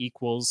money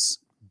equals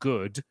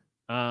good,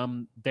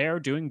 they're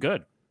doing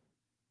good.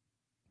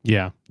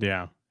 Yeah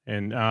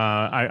And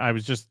I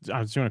was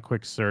doing a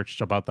quick search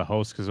about the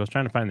hosts because I was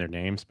trying to find their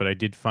names, but I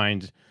did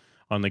find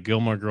on the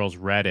Gilmore Girls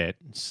Reddit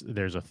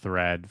there's a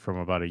thread from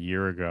about a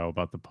year ago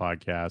about the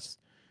podcast.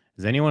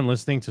 Is anyone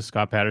listening to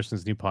Scott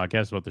Patterson's new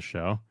podcast about the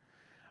show?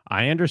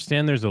 I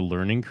understand there's a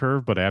learning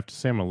curve, but I have to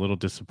say I'm a little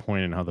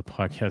disappointed in how the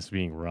podcast is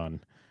being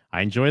run.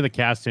 I enjoy the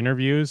cast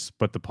interviews,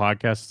 but the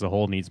podcast as a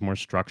whole needs more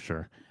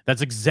structure.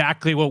 That's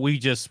exactly what we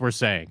just were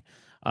saying.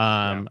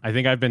 I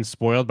think I've been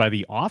spoiled by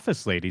the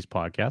Office Ladies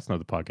podcast, not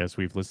the podcast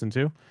we've listened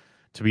to.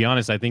 To be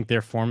honest, I think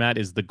their format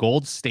is the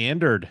gold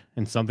standard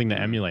and something to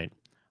emulate.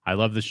 I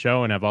love the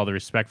show and have all the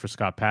respect for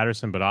Scott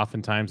Patterson, but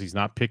oftentimes he's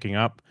not picking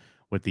up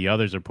what the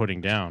others are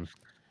putting down.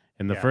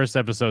 In the first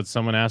episode,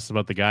 someone asked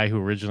about the guy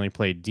who originally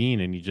played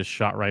Dean, and he just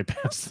shot right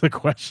past the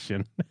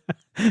question.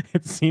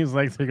 It seems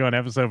like they're going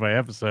episode by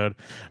episode,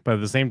 but at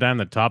the same time,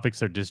 the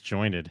topics are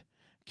disjointed.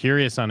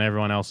 Curious on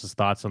everyone else's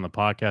thoughts on the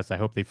podcast. I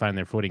hope they find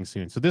their footing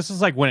soon. So this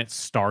is like when it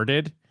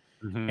started,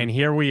 and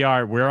here we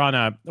are.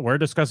 We're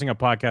discussing a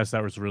podcast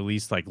that was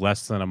released like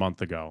less than a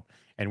month ago,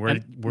 and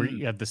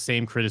we have the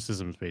same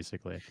criticisms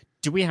basically.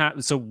 Do we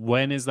have, so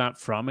when is that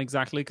from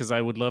exactly? Because I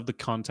would love the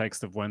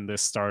context of when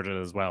this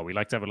started as well. We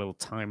like to have a little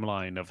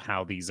timeline of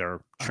how these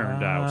are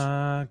churned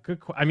out.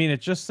 I mean,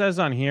 it just says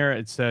on here,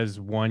 it says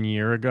 1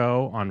 year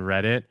ago on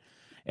Reddit.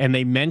 And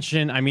they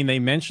mention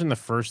the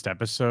first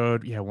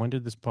episode. Yeah, when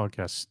did this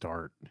podcast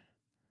start?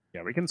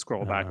 Yeah, we can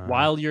scroll back.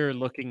 While you're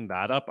looking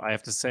that up, I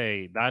have to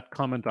say that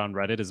comment on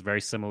Reddit is very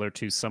similar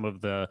to some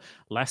of the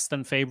less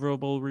than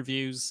favorable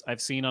reviews I've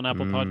seen on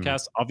Apple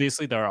Podcasts.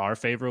 Obviously, there are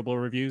favorable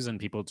reviews and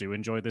people do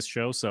enjoy this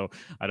show. So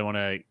I don't want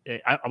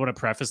to, I want to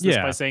preface this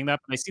by saying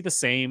that. But I see the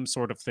same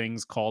sort of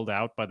things called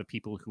out by the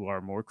people who are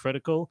more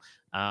critical.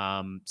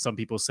 Some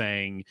people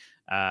saying,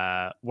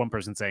 one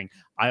person saying,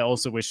 I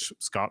also wish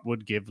Scott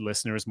would give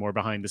listeners more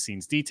behind the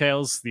scenes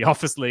details. The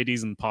Office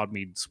Ladies and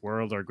Podmead's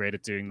World are great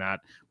at doing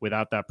that.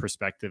 Without that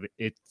perspective,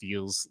 it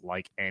feels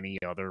like any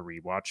other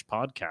rewatch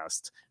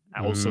podcast.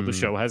 Also, the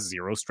show has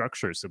zero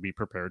structure, so be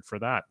prepared for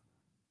that.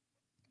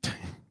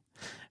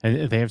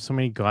 And they have so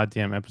many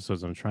goddamn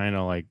episodes. I'm trying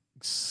to like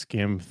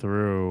skim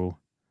through.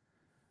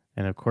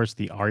 And of course,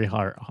 the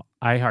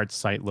iHeart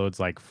site loads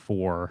like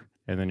 4.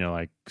 And then you're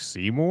like,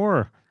 see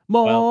more.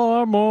 More.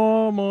 I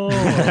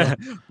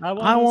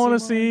want to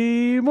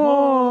see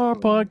more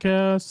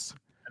podcasts.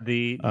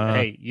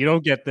 Hey, you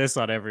don't get this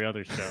on every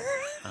other show.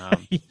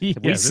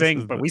 We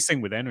sing, but we sing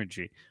with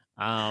energy.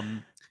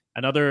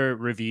 Another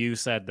review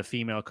said the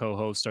female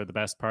co-hosts are the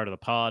best part of the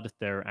pod.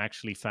 They're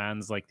actually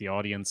fans like the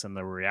audience, and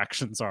their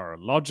reactions are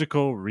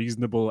logical,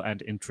 reasonable,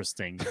 and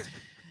interesting.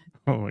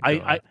 Oh my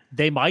God.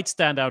 They might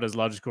stand out as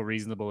logical,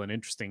 reasonable, and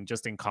interesting,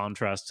 just in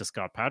contrast to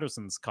Scott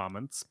Patterson's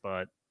comments.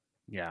 But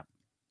yeah.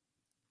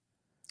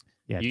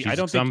 I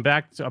don't think I'm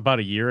back to about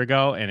a year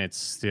ago, and it's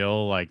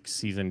still like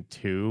season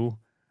 2.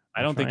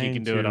 I don't think you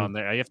can do it on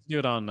there. You have to do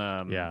it on.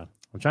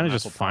 I'm trying to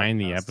just find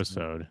the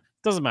episode.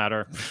 Doesn't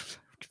matter.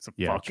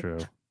 True.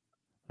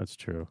 That's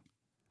true.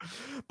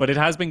 But it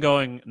has been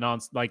going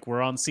like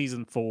we're on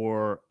season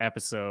 4,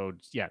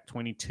 episode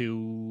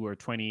 22 or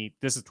 20.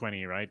 This is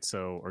 20, right?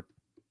 So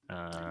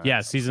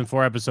season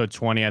 4, episode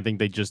 20. I think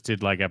they just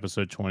did like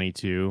episode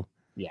 22.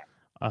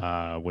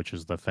 Yeah. Which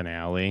is the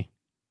finale.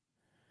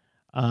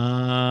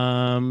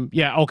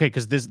 Okay,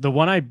 because the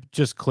one I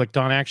just clicked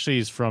on actually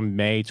is from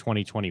May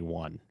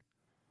 2021.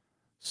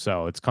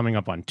 So it's coming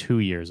up on 2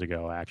 years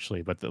ago,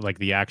 actually. But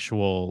the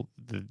actual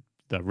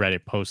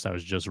Reddit post I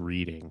was just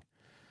reading.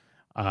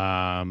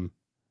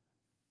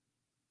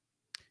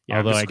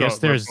 Although I guess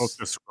there's both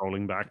just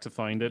scrolling back to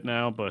find it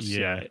now, but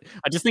I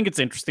just think it's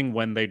interesting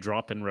when they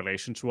drop in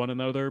relation to one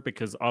another,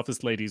 because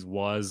Office Ladies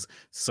was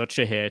such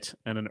a hit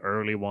and an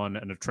early one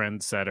and a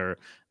trendsetter.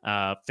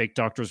 Fake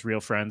Doctors,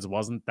 Real Friends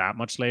wasn't that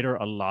much later.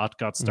 A lot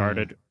got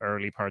started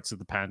early parts of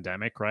the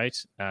pandemic, right?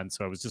 And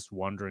so I was just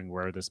wondering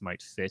where this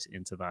might fit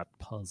into that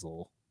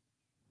puzzle.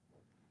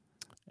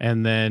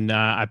 And then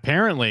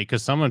apparently,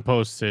 because someone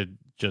posted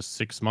just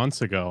 6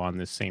 months ago on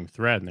this same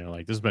thread, and they're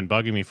like, this has been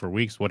bugging me for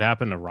weeks. What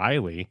happened to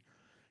Riley?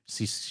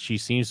 She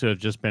seems to have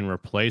just been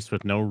replaced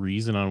with no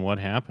reason on what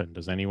happened.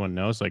 Does anyone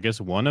know? So I guess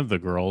one of the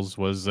girls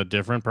was a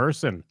different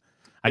person.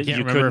 I can't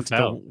remember if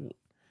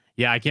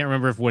I can't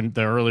remember if when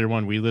the earlier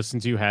one we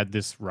listened to had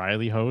this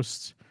Riley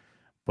host,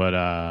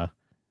 but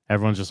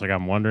everyone's just like,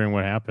 I'm wondering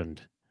what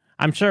happened.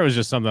 I'm sure it was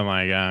just something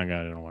like, I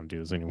don't want to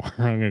do this anymore.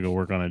 I'm gonna go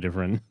work on a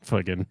different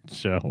fucking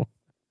show.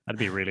 That'd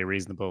be really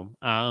reasonable.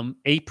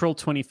 April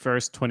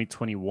 21st,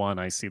 2021,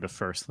 I see the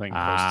first thing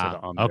posted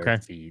on their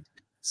feed.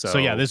 So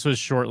yeah, this was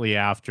shortly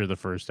after the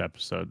first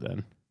episode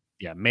then.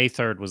 Yeah, May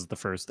 3rd was the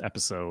first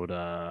episode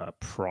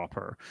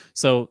proper.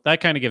 So that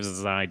kind of gives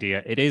us an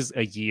idea. It is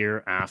a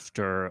year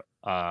after,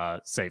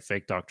 say,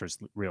 Fake Doctors,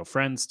 Real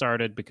Friends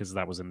started, because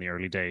that was in the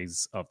early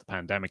days of the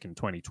pandemic in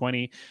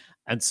 2020.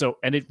 And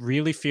it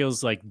really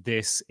feels like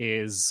this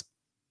is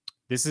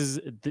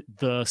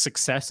the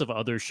success of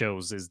other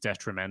shows is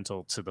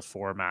detrimental to the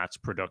format,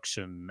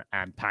 production,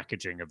 and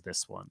packaging of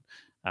this one.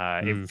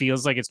 It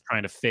feels like it's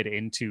trying to fit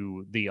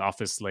into the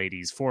Office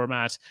Ladies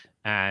format,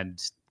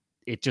 and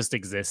it just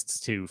exists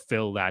to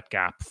fill that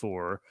gap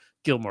for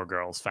Gilmore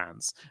Girls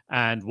fans.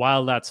 And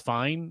while that's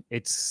fine,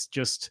 it's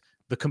just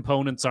the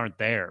components aren't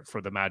there for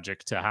the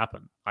magic to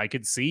happen. I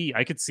could see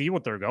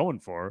what they're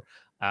going for,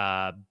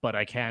 but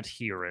I can't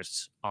hear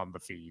it on the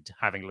feed,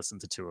 having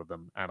listened to 2 of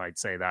them. And I'd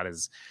say that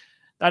is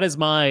that is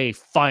my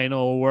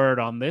final word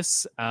on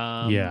this.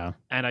 Yeah.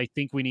 And I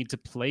think we need to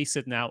place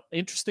it now.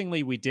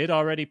 Interestingly, we did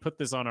already put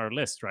this on our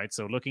list, right?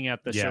 So looking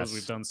at the shows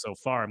we've Yes. done so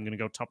far, I'm going to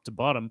go top to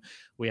bottom.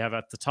 We have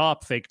at the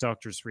top Fake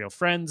Doctors, Real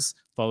Friends,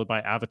 followed by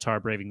Avatar,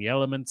 Braving the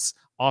Elements,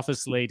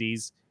 Office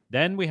Ladies.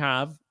 Then we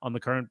have on the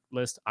current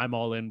list, I'm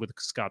All In with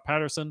Scott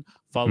Patterson,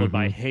 followed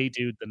by Hey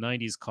Dude, the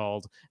 90s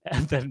Called,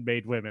 and then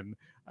Made Women,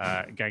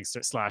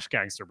 gangster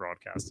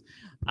broadcast.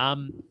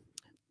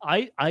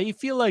 I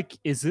feel like,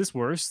 is this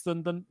worse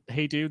than the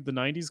Hey Dude, the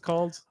 90s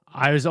Called?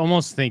 I was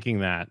almost thinking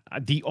that.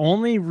 The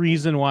only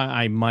reason why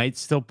I might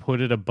still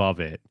put it above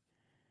it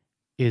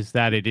is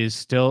that it is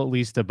still at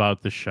least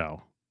about the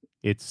show.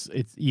 It's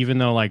even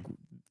though like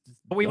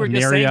but we were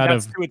just saying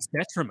that's to its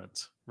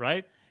detriment,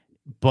 right?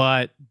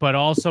 But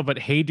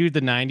Hey Dude,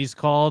 the 90s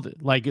Called,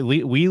 like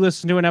we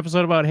listened to an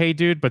episode about Hey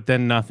Dude, but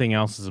then nothing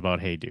else is about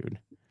Hey Dude.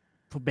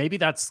 But maybe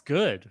that's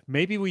good.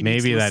 Maybe we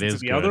need to listen to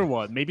the other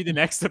one. Maybe the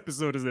next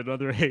episode is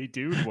another Hey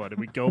Dude one, and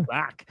we go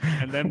back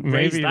and then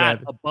raise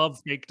that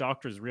above Fake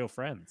Doctors, Real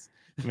Friends.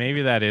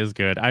 Maybe that is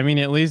good. I mean,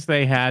 at least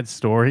they had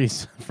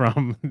stories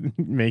from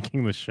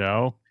making the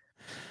show.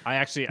 I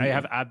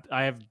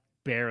have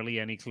barely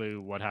any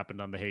clue what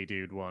happened on the Hey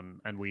Dude one,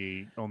 and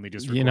we only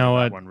just recorded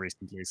that one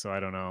recently, so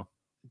I don't know.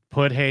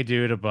 Put Hey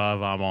Dude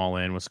above I'm All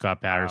In with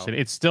Scott Patterson. Wow.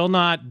 It's still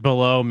not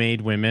below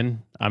Made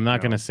Women. I'm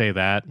not going to say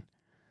that.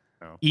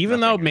 No, even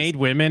though Made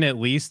Women, at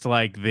least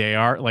like they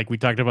are, like we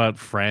talked about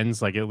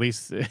Friends, like at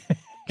least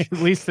at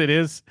least it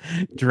is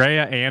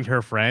Drea and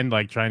her friend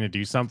like trying to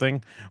do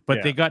something,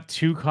 but they got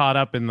too caught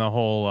up in the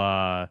whole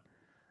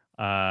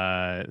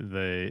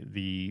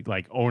the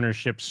like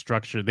ownership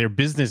structure. Their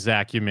business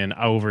acumen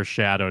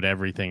overshadowed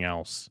everything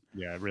else.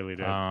 Yeah, it really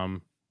did.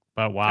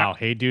 But wow,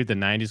 Hey Dude, the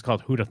 90s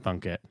Called, who'da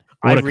thunk it?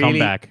 What a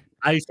comeback.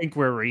 I think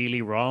we're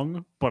really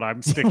wrong, but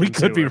I'm sticking we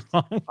could to be it.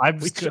 wrong.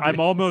 I'm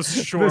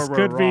almost sure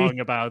we're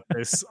wrong about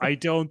this. I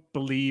don't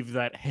believe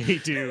that Hey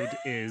Dude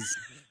is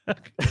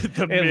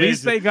At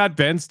least they got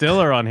Ben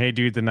Stiller on Hey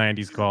Dude, the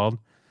 90s Called.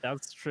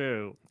 That's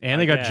true.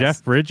 And they got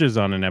Jeff Bridges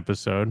on an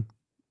episode.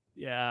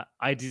 Yeah,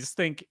 I just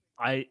think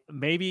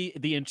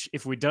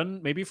if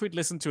we'd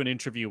listened to an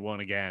interview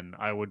one again,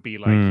 I would be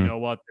like, you know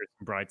what, there's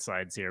some bright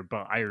sides here,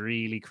 but I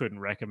really couldn't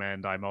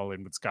recommend I'm All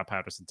In with Scott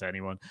Patterson to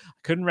anyone. I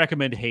couldn't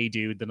recommend Hey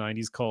Dude, the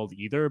 90s Called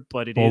either,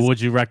 but it is. What would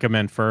you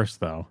recommend first,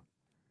 though?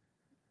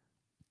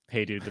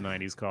 Hey Dude, the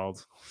 90s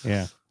Called.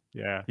 Yeah.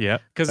 Yeah.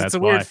 Because it's a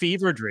weird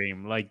fever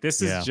dream. Like,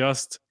 this is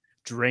just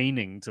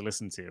draining to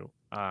listen to.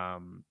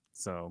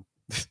 So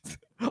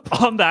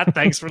on that,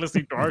 thanks for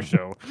listening to our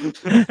show.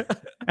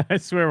 I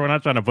swear we're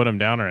not trying to put him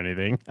down or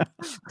anything.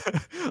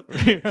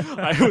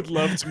 I would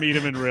love to meet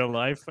him in real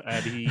life,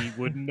 and he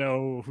wouldn't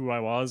know who I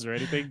was or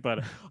anything.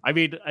 But I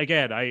mean,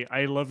 again,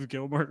 I love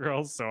Gilmore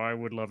Girls, so I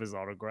would love his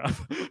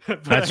autograph.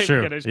 That's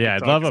true. Yeah,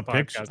 I'd love a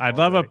picture. I'd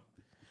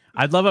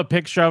love a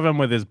picture of him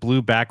with his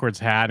blue backwards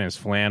hat and his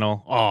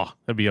flannel. Oh,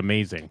 that'd be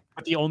amazing.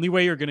 But the only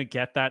way you're going to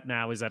get that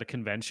now is at a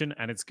convention,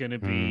 and it's going to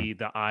be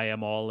the I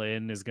Am All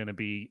In is going to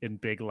be in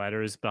big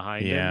letters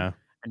behind him.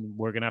 And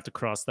we're going to have to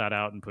cross that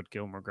out and put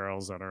Gilmore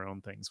Girls on our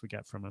own things we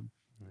get from him.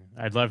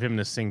 I'd love him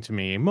to sing to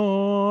me,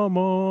 more,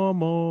 more,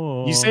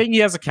 more. You saying he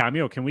has a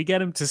cameo? Can we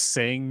get him to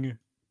sing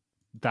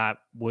that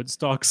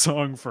Woodstock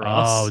song for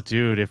us? Oh,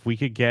 dude, if we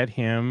could get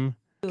him.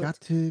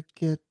 Got to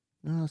get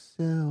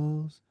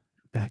ourselves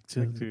back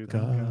to the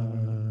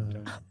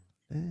garden.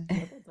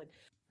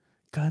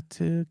 Got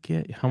to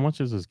get. How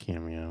much is his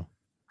cameo?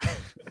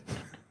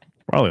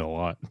 Probably a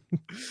lot.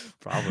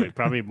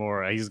 Probably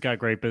more. He's got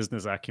great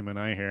business acumen,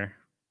 I hear.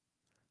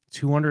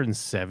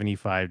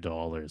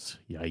 $275.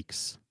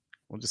 Yikes.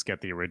 We'll just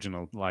get the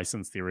original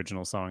license, the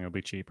original song. It'll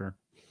be cheaper.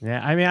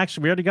 Yeah, I mean,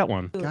 actually, we already got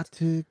one. Got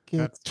to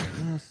get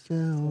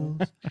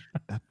ourselves.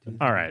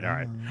 All right.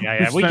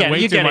 Yeah, we get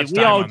it. You get it.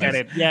 We all get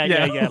it.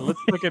 Yeah. Let's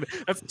look at it.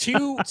 That's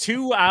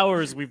two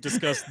hours we've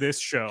discussed this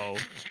show.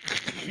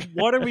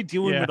 What are we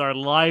doing with our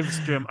live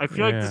stream? I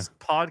feel like this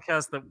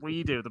podcast that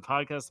we do, the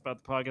podcast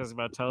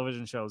about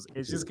television shows,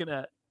 is just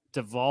gonna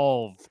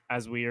devolve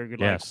as we are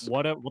like,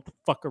 what the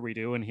fuck are we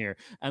doing here?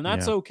 And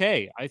that's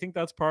okay. I think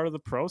that's part of the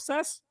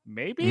process.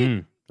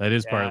 Maybe that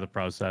is part of the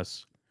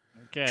process.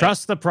 Okay.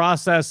 Trust the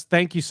process.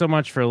 Thank you so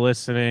much for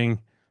listening.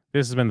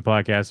 This has been the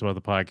podcast about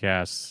the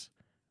podcasts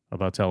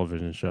about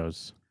television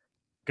shows.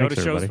 Go to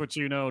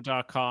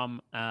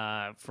showswhatyouknow.com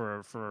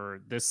for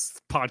this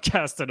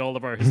podcast and all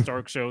of our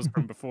historic shows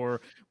from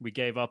before we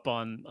gave up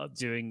on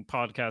doing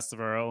podcasts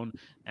of our own.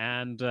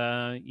 And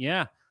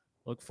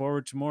look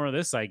forward to more of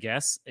this, I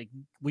guess.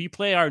 Will you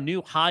play our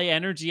new high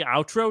energy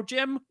outro,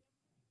 Jim?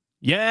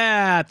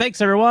 Yeah.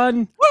 Thanks,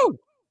 everyone. Woo!